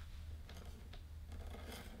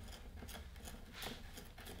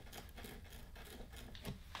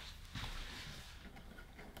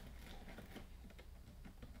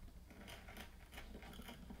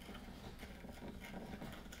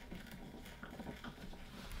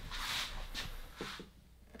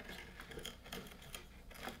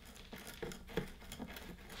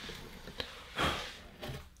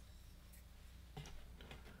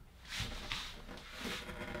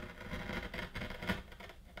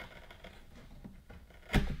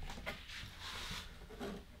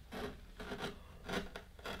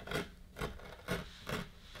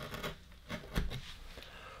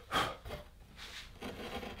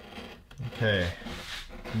 Okay,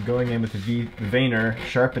 I'm going in with the veiner,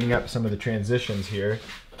 sharpening up some of the transitions here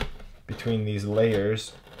between these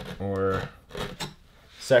layers or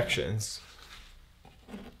sections.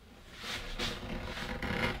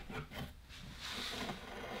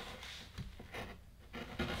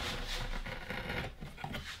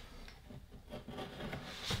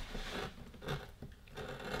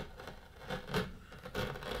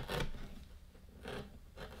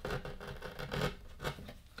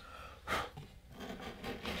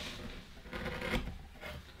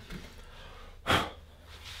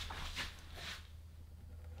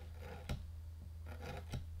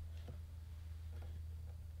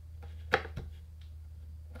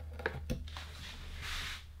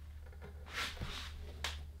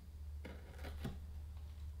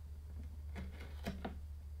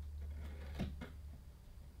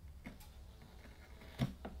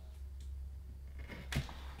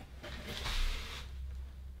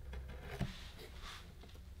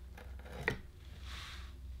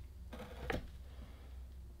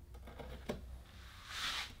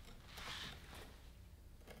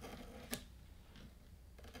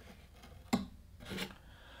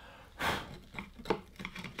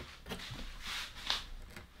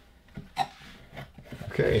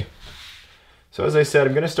 Okay, so as I said,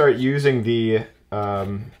 I'm going to start using the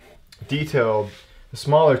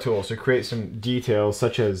smaller tools to create some details,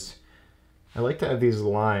 such as I like to have these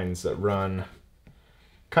lines that run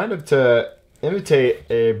kind of to imitate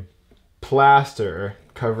a plaster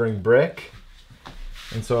covering brick.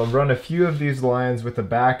 And so I'll run a few of these lines with the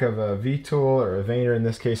back of a V-tool or a veiner. In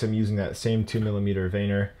this case, I'm using that same 2mm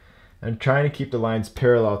veiner. I'm trying to keep the lines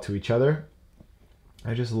parallel to each other.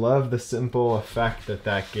 I just love the simple effect that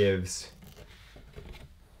that gives.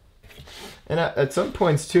 And at some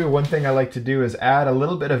points too, one thing I like to do is add a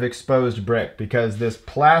little bit of exposed brick, because this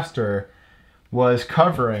plaster was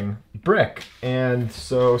covering brick. And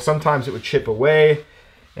so sometimes it would chip away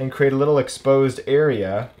and create a little exposed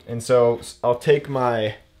area. And so I'll take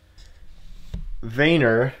my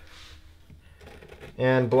veiner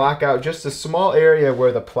and block out just a small area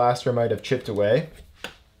where the plaster might have chipped away,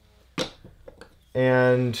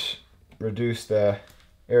 and reduce the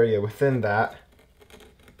area within that.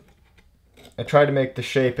 I try to make the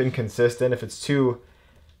shape inconsistent. If it's too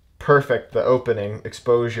perfect, the opening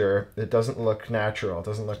exposure, it doesn't look natural.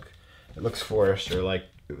 It looks forced, or like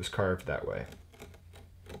it was carved that way,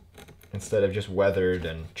 instead of just weathered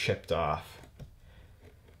and chipped off.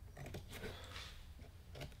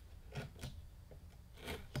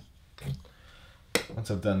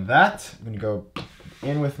 Once I've done that, I'm going to go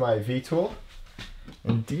in with my V-tool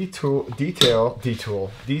and detail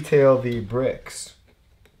the bricks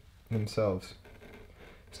themselves,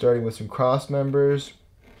 starting with some cross members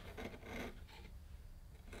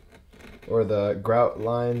or the grout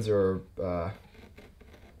lines, or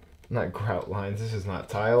not grout lines, this is not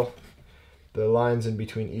tile, the lines in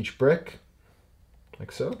between each brick,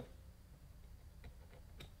 like so,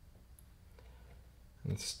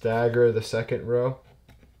 and stagger the second row.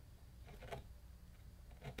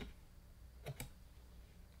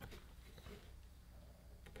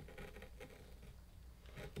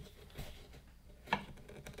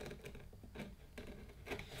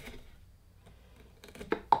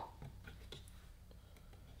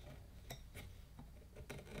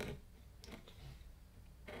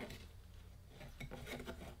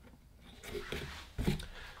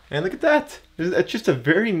 And look at that. It's just a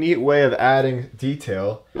very neat way of adding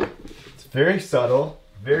detail. It's very subtle,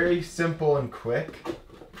 very simple and quick.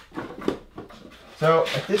 So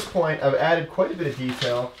at this point, I've added quite a bit of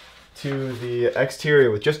detail to the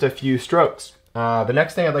exterior with just a few strokes. The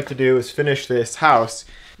next thing I'd like to do is finish this house.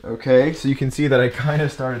 Okay, so you can see that I kind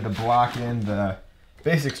of started to block in the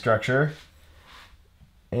basic structure.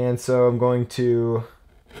 And so I'm going to,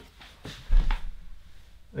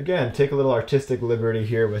 again, take a little artistic liberty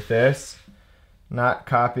here with this. Not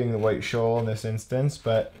copying the white shoal in this instance,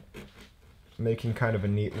 but making kind of a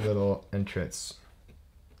neat little entrance.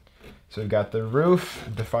 So we've got the roof,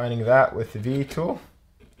 defining that with the V tool,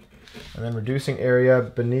 and then reducing area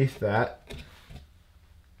beneath that.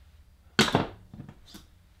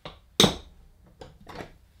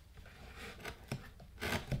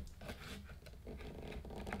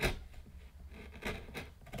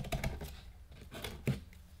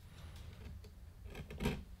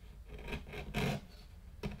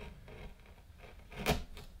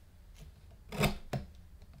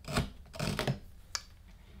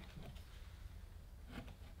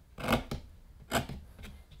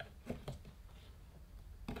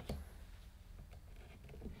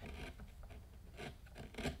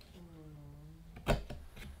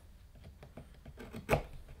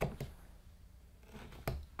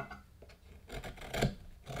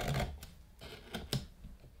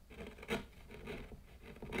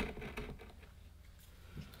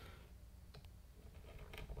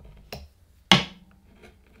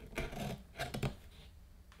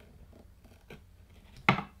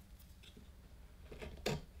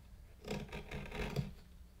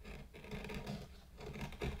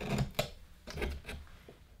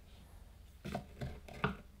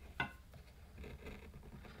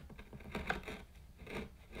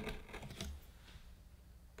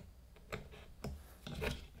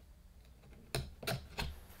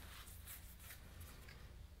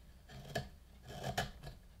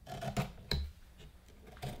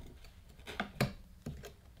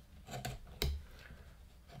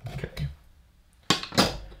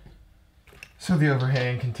 So the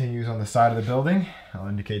overhang continues on the side of the building. I'll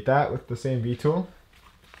indicate that with the same V-tool.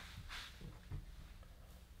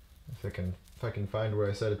 If I can find where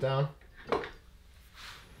I set it down.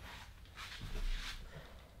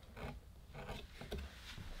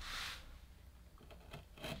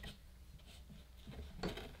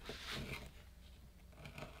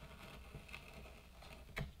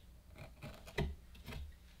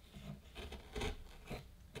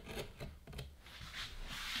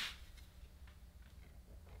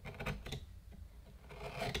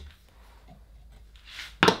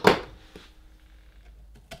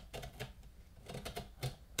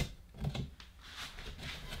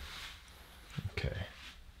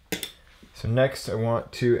 So next I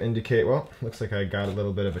want to indicate, well, looks like I got a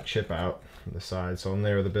little bit of a chip out from the side, so I'll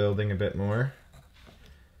narrow the building a bit more.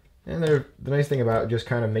 And the nice thing about just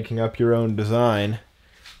kind of making up your own design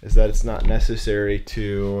is that it's not necessary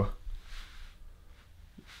to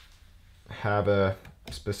have a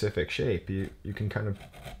specific shape. You can kind of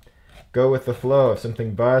go with the flow. If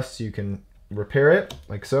something busts, you can repair it,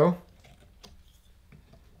 like so.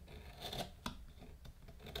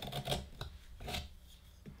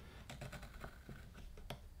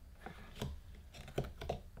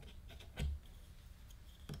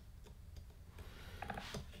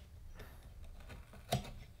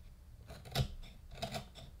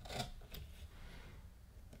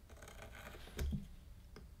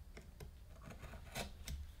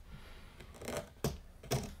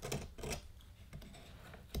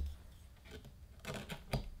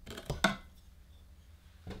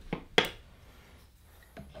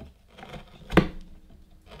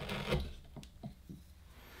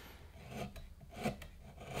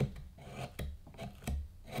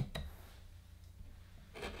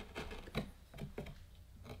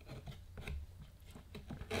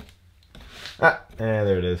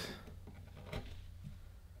 There it is.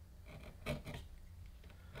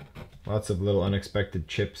 Lots of little unexpected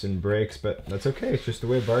chips and breaks, but that's okay. It's just the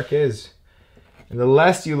way bark is. And the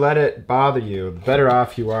less you let it bother you, the better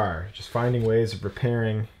off you are. Just finding ways of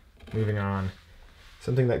repairing, moving on.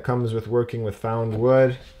 Something that comes with working with found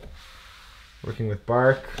wood, working with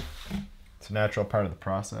bark. It's a natural part of the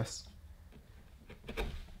process.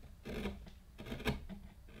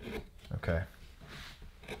 Okay.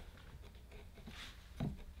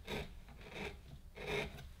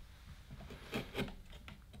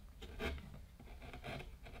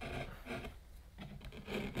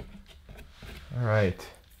 All right.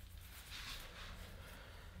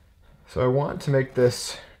 So I want to make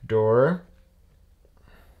this door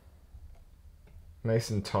nice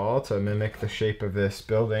and tall to mimic the shape of this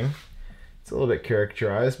building. It's a little bit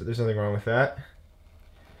characterized, but there's nothing wrong with that.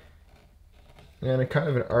 And a kind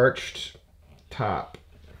of an arched top.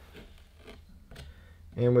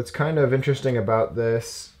 And what's kind of interesting about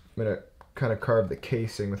this, I'm going to kind of carve the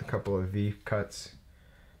casing with a couple of V cuts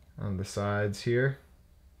on the sides here.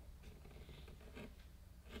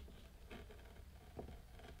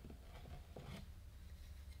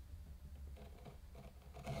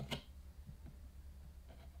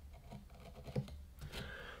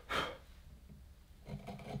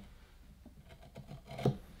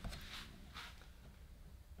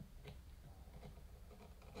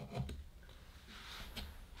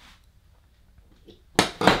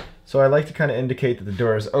 So I like to kind of indicate that the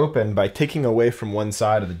door is open by taking away from one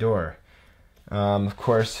side of the door. Of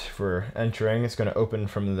course, for entering, it's going to open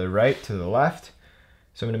from the right to the left.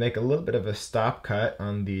 So I'm going to make a little bit of a stop cut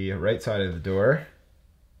on the right side of the door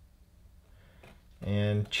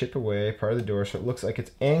and chip away part of the door so it looks like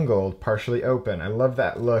it's angled, partially open. I love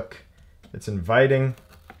that look. It's inviting.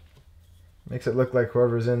 Makes it look like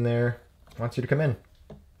whoever's in there wants you to come in.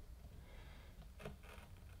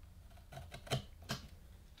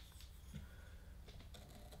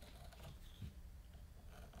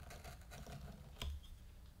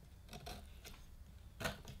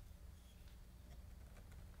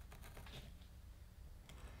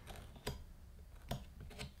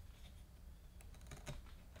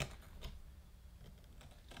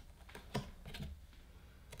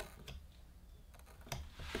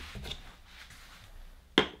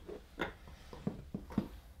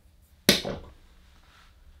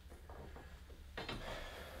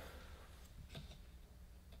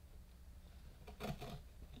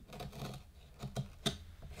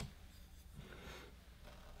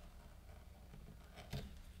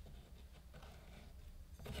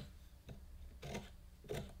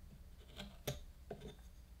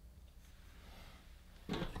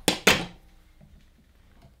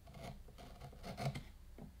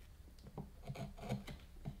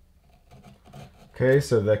 Okay,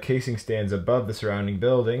 so the casing stands above the surrounding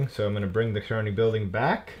building, so I'm going to bring the surrounding building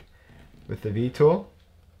back with the V tool.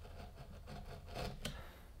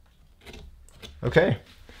 Okay,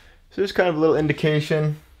 so just kind of a little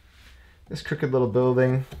indication. This crooked little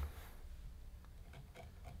building,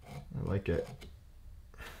 I like it.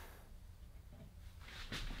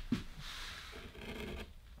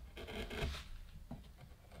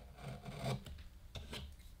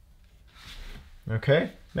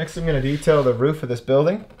 Okay, next I'm going to detail the roof of this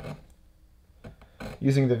building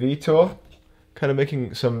using the V tool, kind of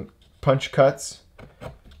making some punch cuts.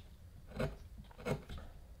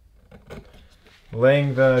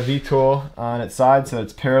 Laying the V tool on its side so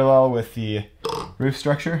it's parallel with the roof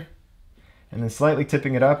structure, and then slightly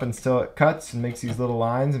tipping it up until it cuts and makes these little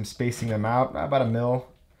lines. I'm spacing them out about 1 mil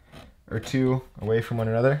or 2 away from one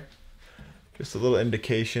another. Just a little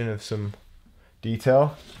indication of some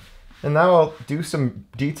detail. And now I'll do some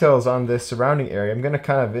details on this surrounding area. I'm going to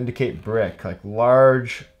kind of indicate brick, like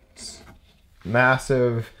large,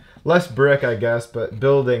 massive, less brick I guess, but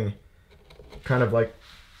building, kind of like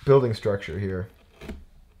building structure here.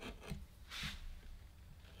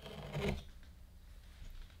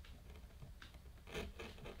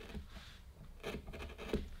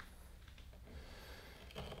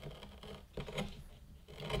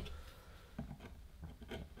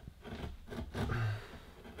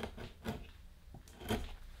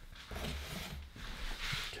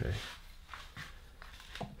 Okay,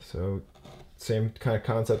 so same kind of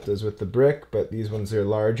concept as with the brick, but these ones are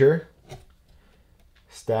larger.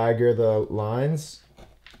 Stagger the lines,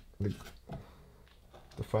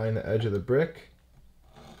 define the edge of the brick.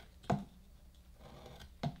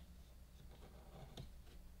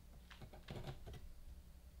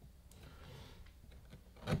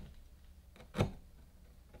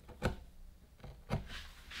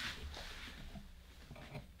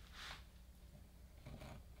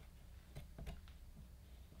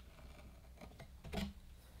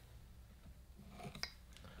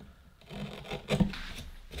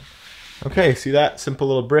 Okay, see that simple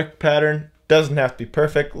little brick pattern? Doesn't have to be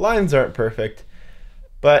perfect. Lines aren't perfect,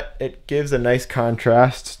 but it gives a nice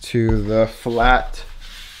contrast to the flat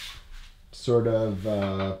sort of,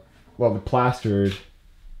 well, the plastered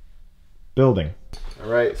building. All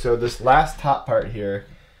right, so this last top part here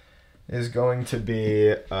is going to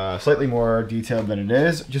be slightly more detailed than it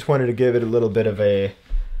is. Just wanted to give it a little bit of a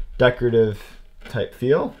decorative type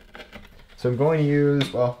feel. So I'm going to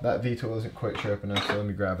use, well, that V tool isn't quite sharp enough, so let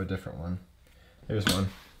me grab a different one. There's one.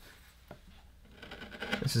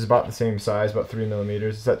 This is about the same size, about 3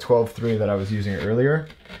 millimeters. It's that 12.3 that I was using earlier.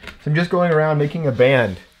 So I'm just going around making a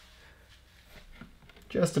band,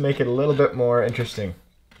 just to make it a little bit more interesting.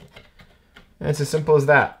 And it's as simple as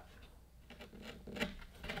that.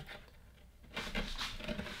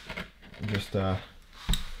 Just go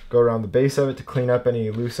around the base of it to clean up any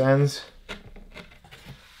loose ends.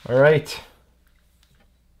 All right.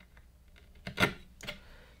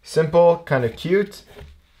 Simple, kind of cute.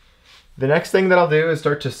 The next thing that I'll do is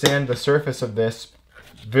start to sand the surface of this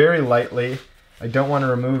very lightly. I don't want to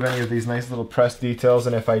remove any of these nice little pressed details,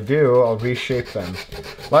 and if I do, I'll reshape them.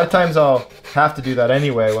 A lot of times I'll have to do that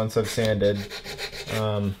anyway once I've sanded,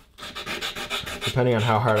 depending on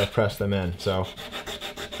how hard I press them in. So,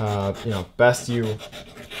 you know, best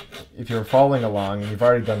if you're following along and you've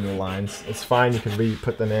already done the lines, it's fine, you can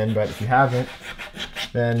re-put them in, but if you haven't,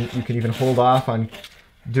 then you can even hold off on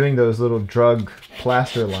doing those little drug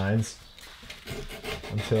plaster lines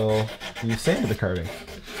until you sand the carving.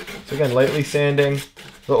 So again, lightly sanding.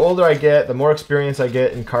 The older I get, the more experience I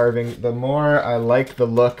get in carving, the more I like the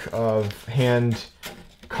look of hand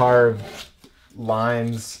carved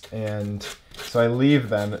lines, and so I leave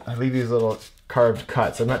them. I leave these little carved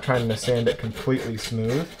cuts. I'm not trying to sand it completely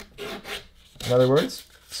smooth, in other words.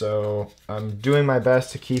 So I'm doing my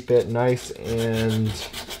best to keep it nice and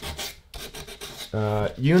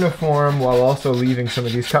uniform while also leaving some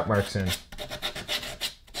of these cut marks in.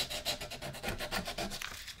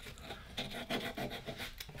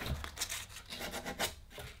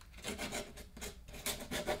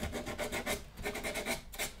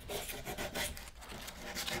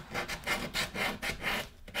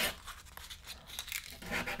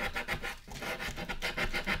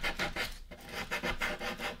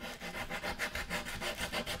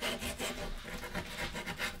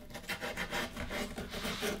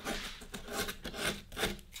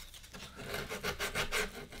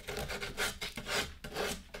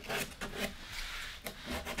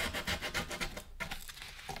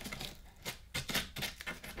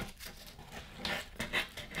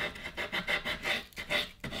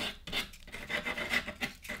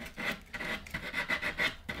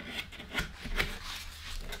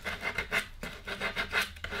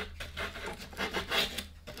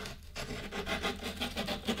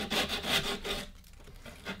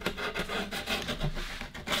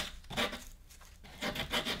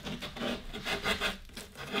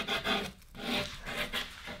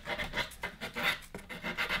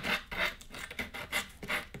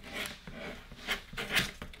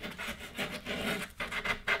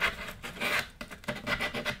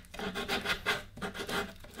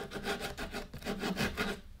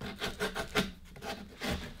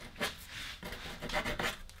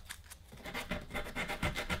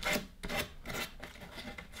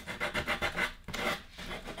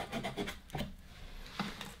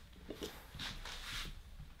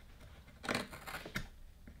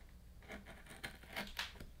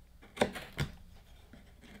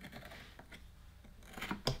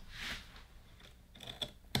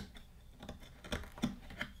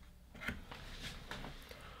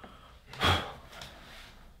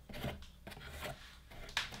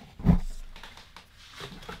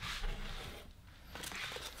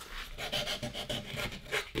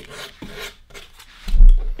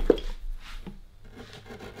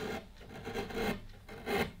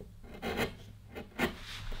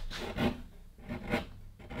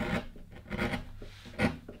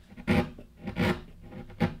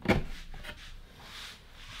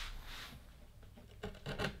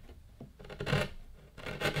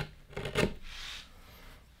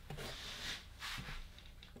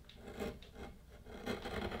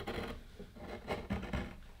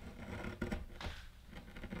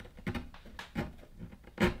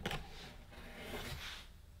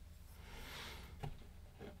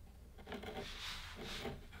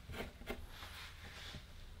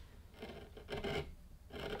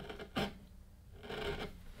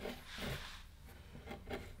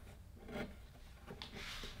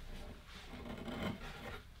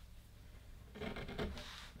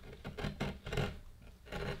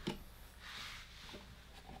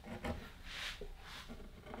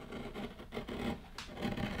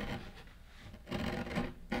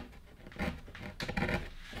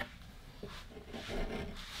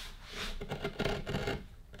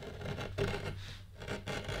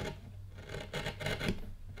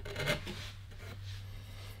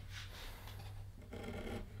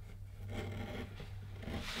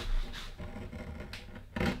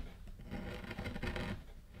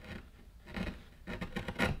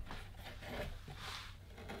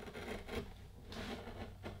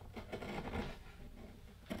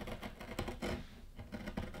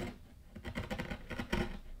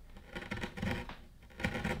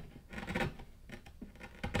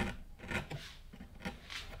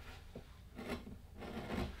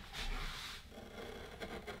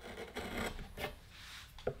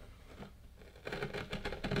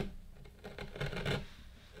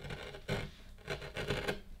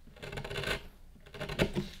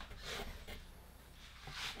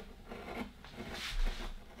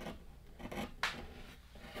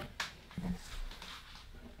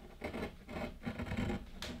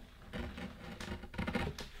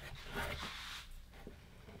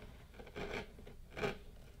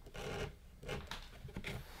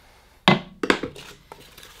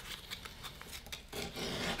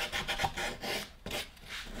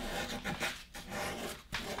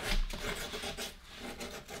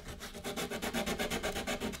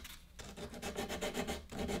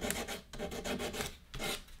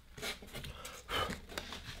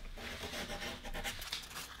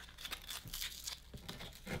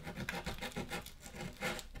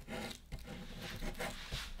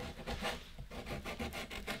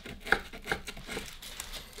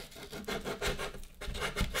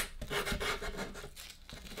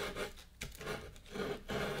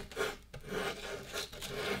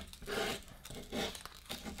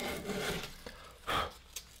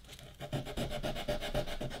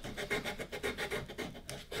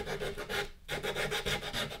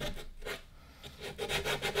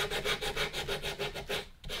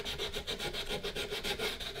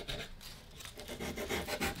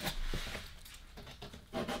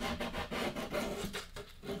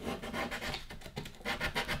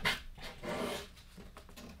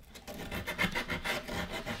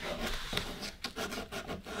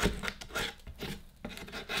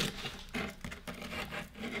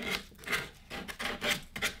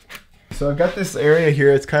 So I've got this area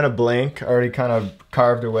here, it's kind of blank, already kind of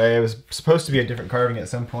carved away. It was supposed to be a different carving at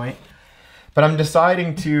some point. But I'm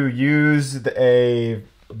deciding to use a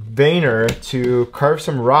veiner to carve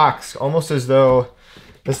some rocks, almost as though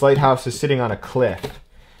this lighthouse is sitting on a cliff.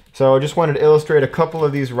 So I just wanted to illustrate a couple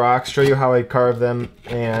of these rocks, show you how I carve them,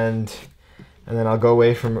 and then I'll go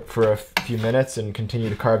away for a few minutes and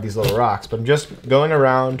continue to carve these little rocks. But I'm just going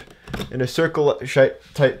around in a circle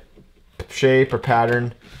type shape or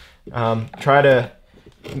pattern. Try to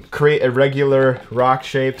create irregular rock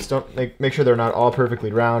shapes. Don't make sure they're not all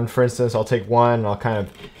perfectly round. For instance, I'll take one and I'll kind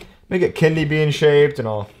of make it kidney bean shaped, and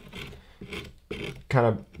I'll kind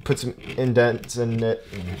of put some indents in it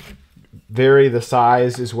and vary the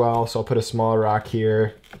size as well. So I'll put a small rock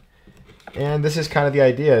here, and this is kind of the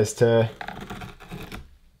idea, is to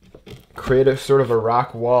create a sort of a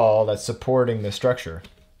rock wall that's supporting the structure.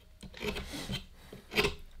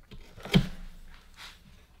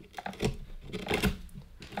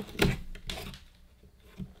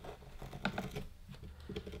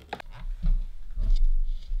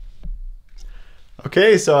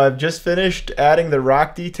 Okay, so I've just finished adding the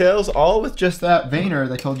rock details, all with just that veiner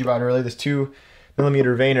that I told you about earlier, this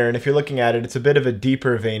 2mm veiner. And if you're looking at it, it's a bit of a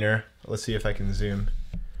deeper veiner. Let's see if I can zoom.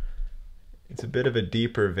 It's a bit of a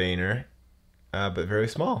deeper veiner, but very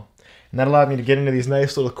small. And that allowed me to get into these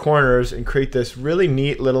nice little corners and create this really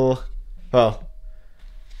neat little, well,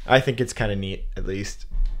 I think it's kind of neat, at least.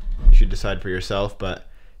 You should decide for yourself, but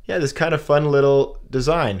yeah, this kind of fun little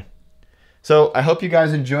design. So I hope you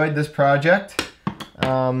guys enjoyed this project.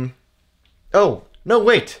 Oh, no,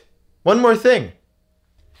 wait. One more thing.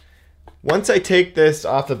 Once I take this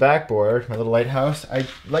off the backboard, my little lighthouse, I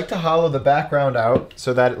like to hollow the background out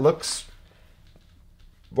so that it looks,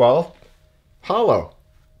 well, hollow,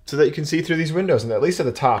 so that you can see through these windows, and at least at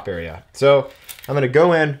the top area. So I'm going to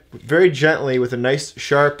go in very gently with a nice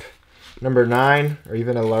sharp number 9, or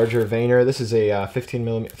even a larger veiner. This is a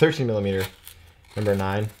 13mm number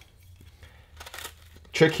 9.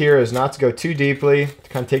 Trick here is not to go too deeply, to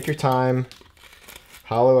kind of take your time,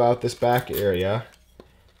 hollow out this back area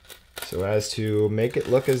so as to make it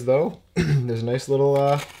look as though there's a nice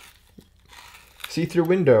little see-through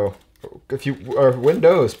window, or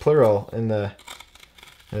windows plural, in the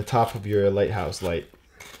top of your lighthouse light.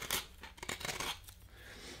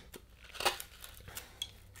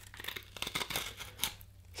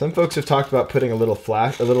 Some folks have talked about putting a little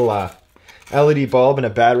LED bulb and a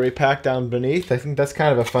battery pack down beneath. I think that's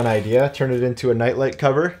kind of a fun idea. Turn it into a nightlight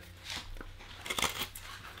cover.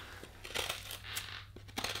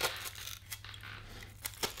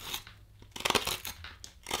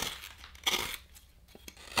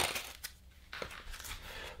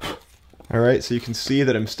 Alright, so you can see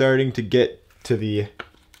that I'm starting to get to the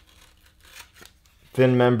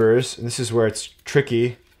thin members. And this is where it's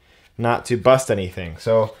tricky not to bust anything.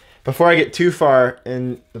 So before I get too far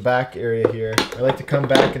in the back area here, I like to come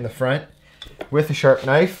back in the front with a sharp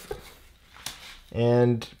knife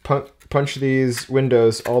and punch these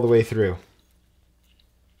windows all the way through.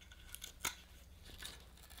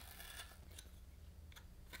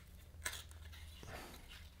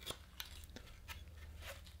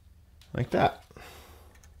 Like that.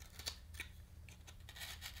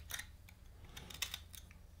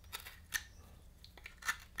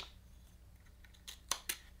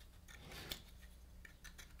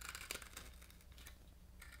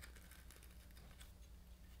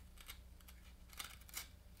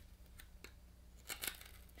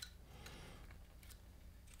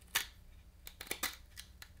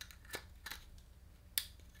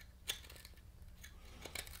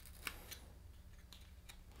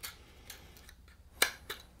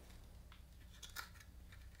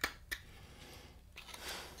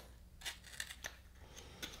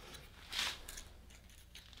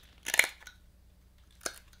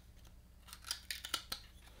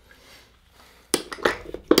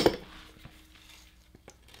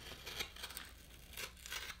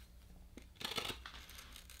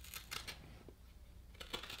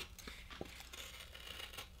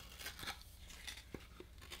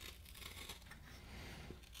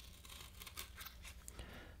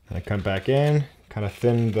 And I come back in, kind of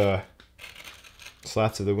thin the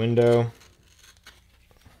slats of the window.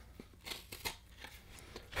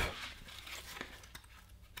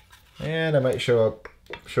 And I might show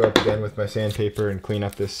up again with my sandpaper and clean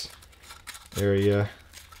up this area.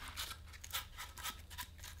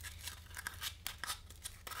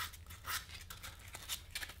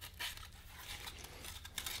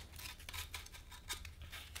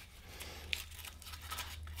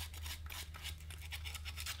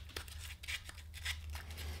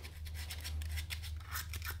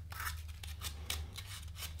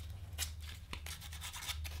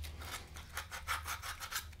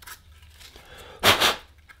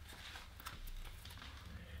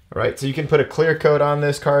 All right, so you can put a clear coat on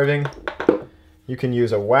this carving. You can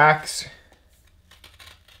use a wax.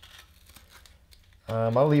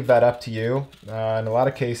 I'll leave that up to you. In a lot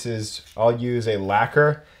of cases, I'll use a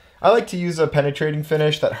lacquer. I like to use a penetrating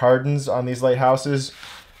finish that hardens on these lighthouses,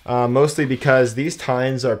 mostly because these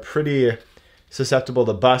tines are pretty susceptible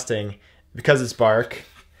to busting because it's bark.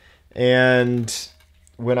 And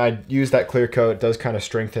when I use that clear coat, it does kind of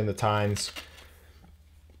strengthen the tines.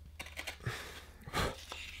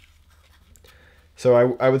 So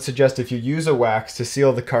I would suggest if you use a wax to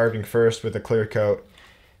seal the carving first with a clear coat,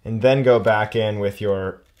 and then go back in with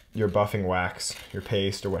your buffing wax, your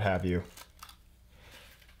paste, or what have you.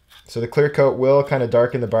 So the clear coat will kind of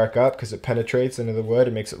darken the bark up because it penetrates into the wood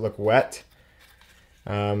and makes it look wet.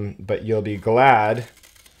 But you'll be glad,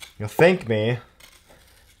 you'll thank me,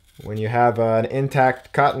 when you have an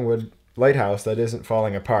intact cottonwood lighthouse that isn't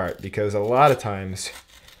falling apart, because a lot of times,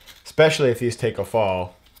 especially if these take a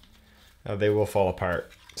fall, they will fall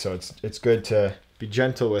apart. So it's good to be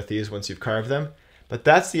gentle with these once you've carved them. But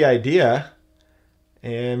that's the idea,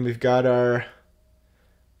 and we've got our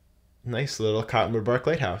nice little cottonwood bark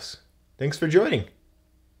lighthouse. Thanks for joining.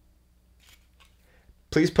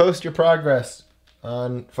 Please post your progress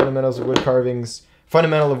on Fundamental of Wood Carving's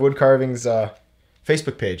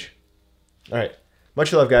Facebook page. All right,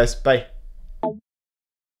 much love, guys. Bye.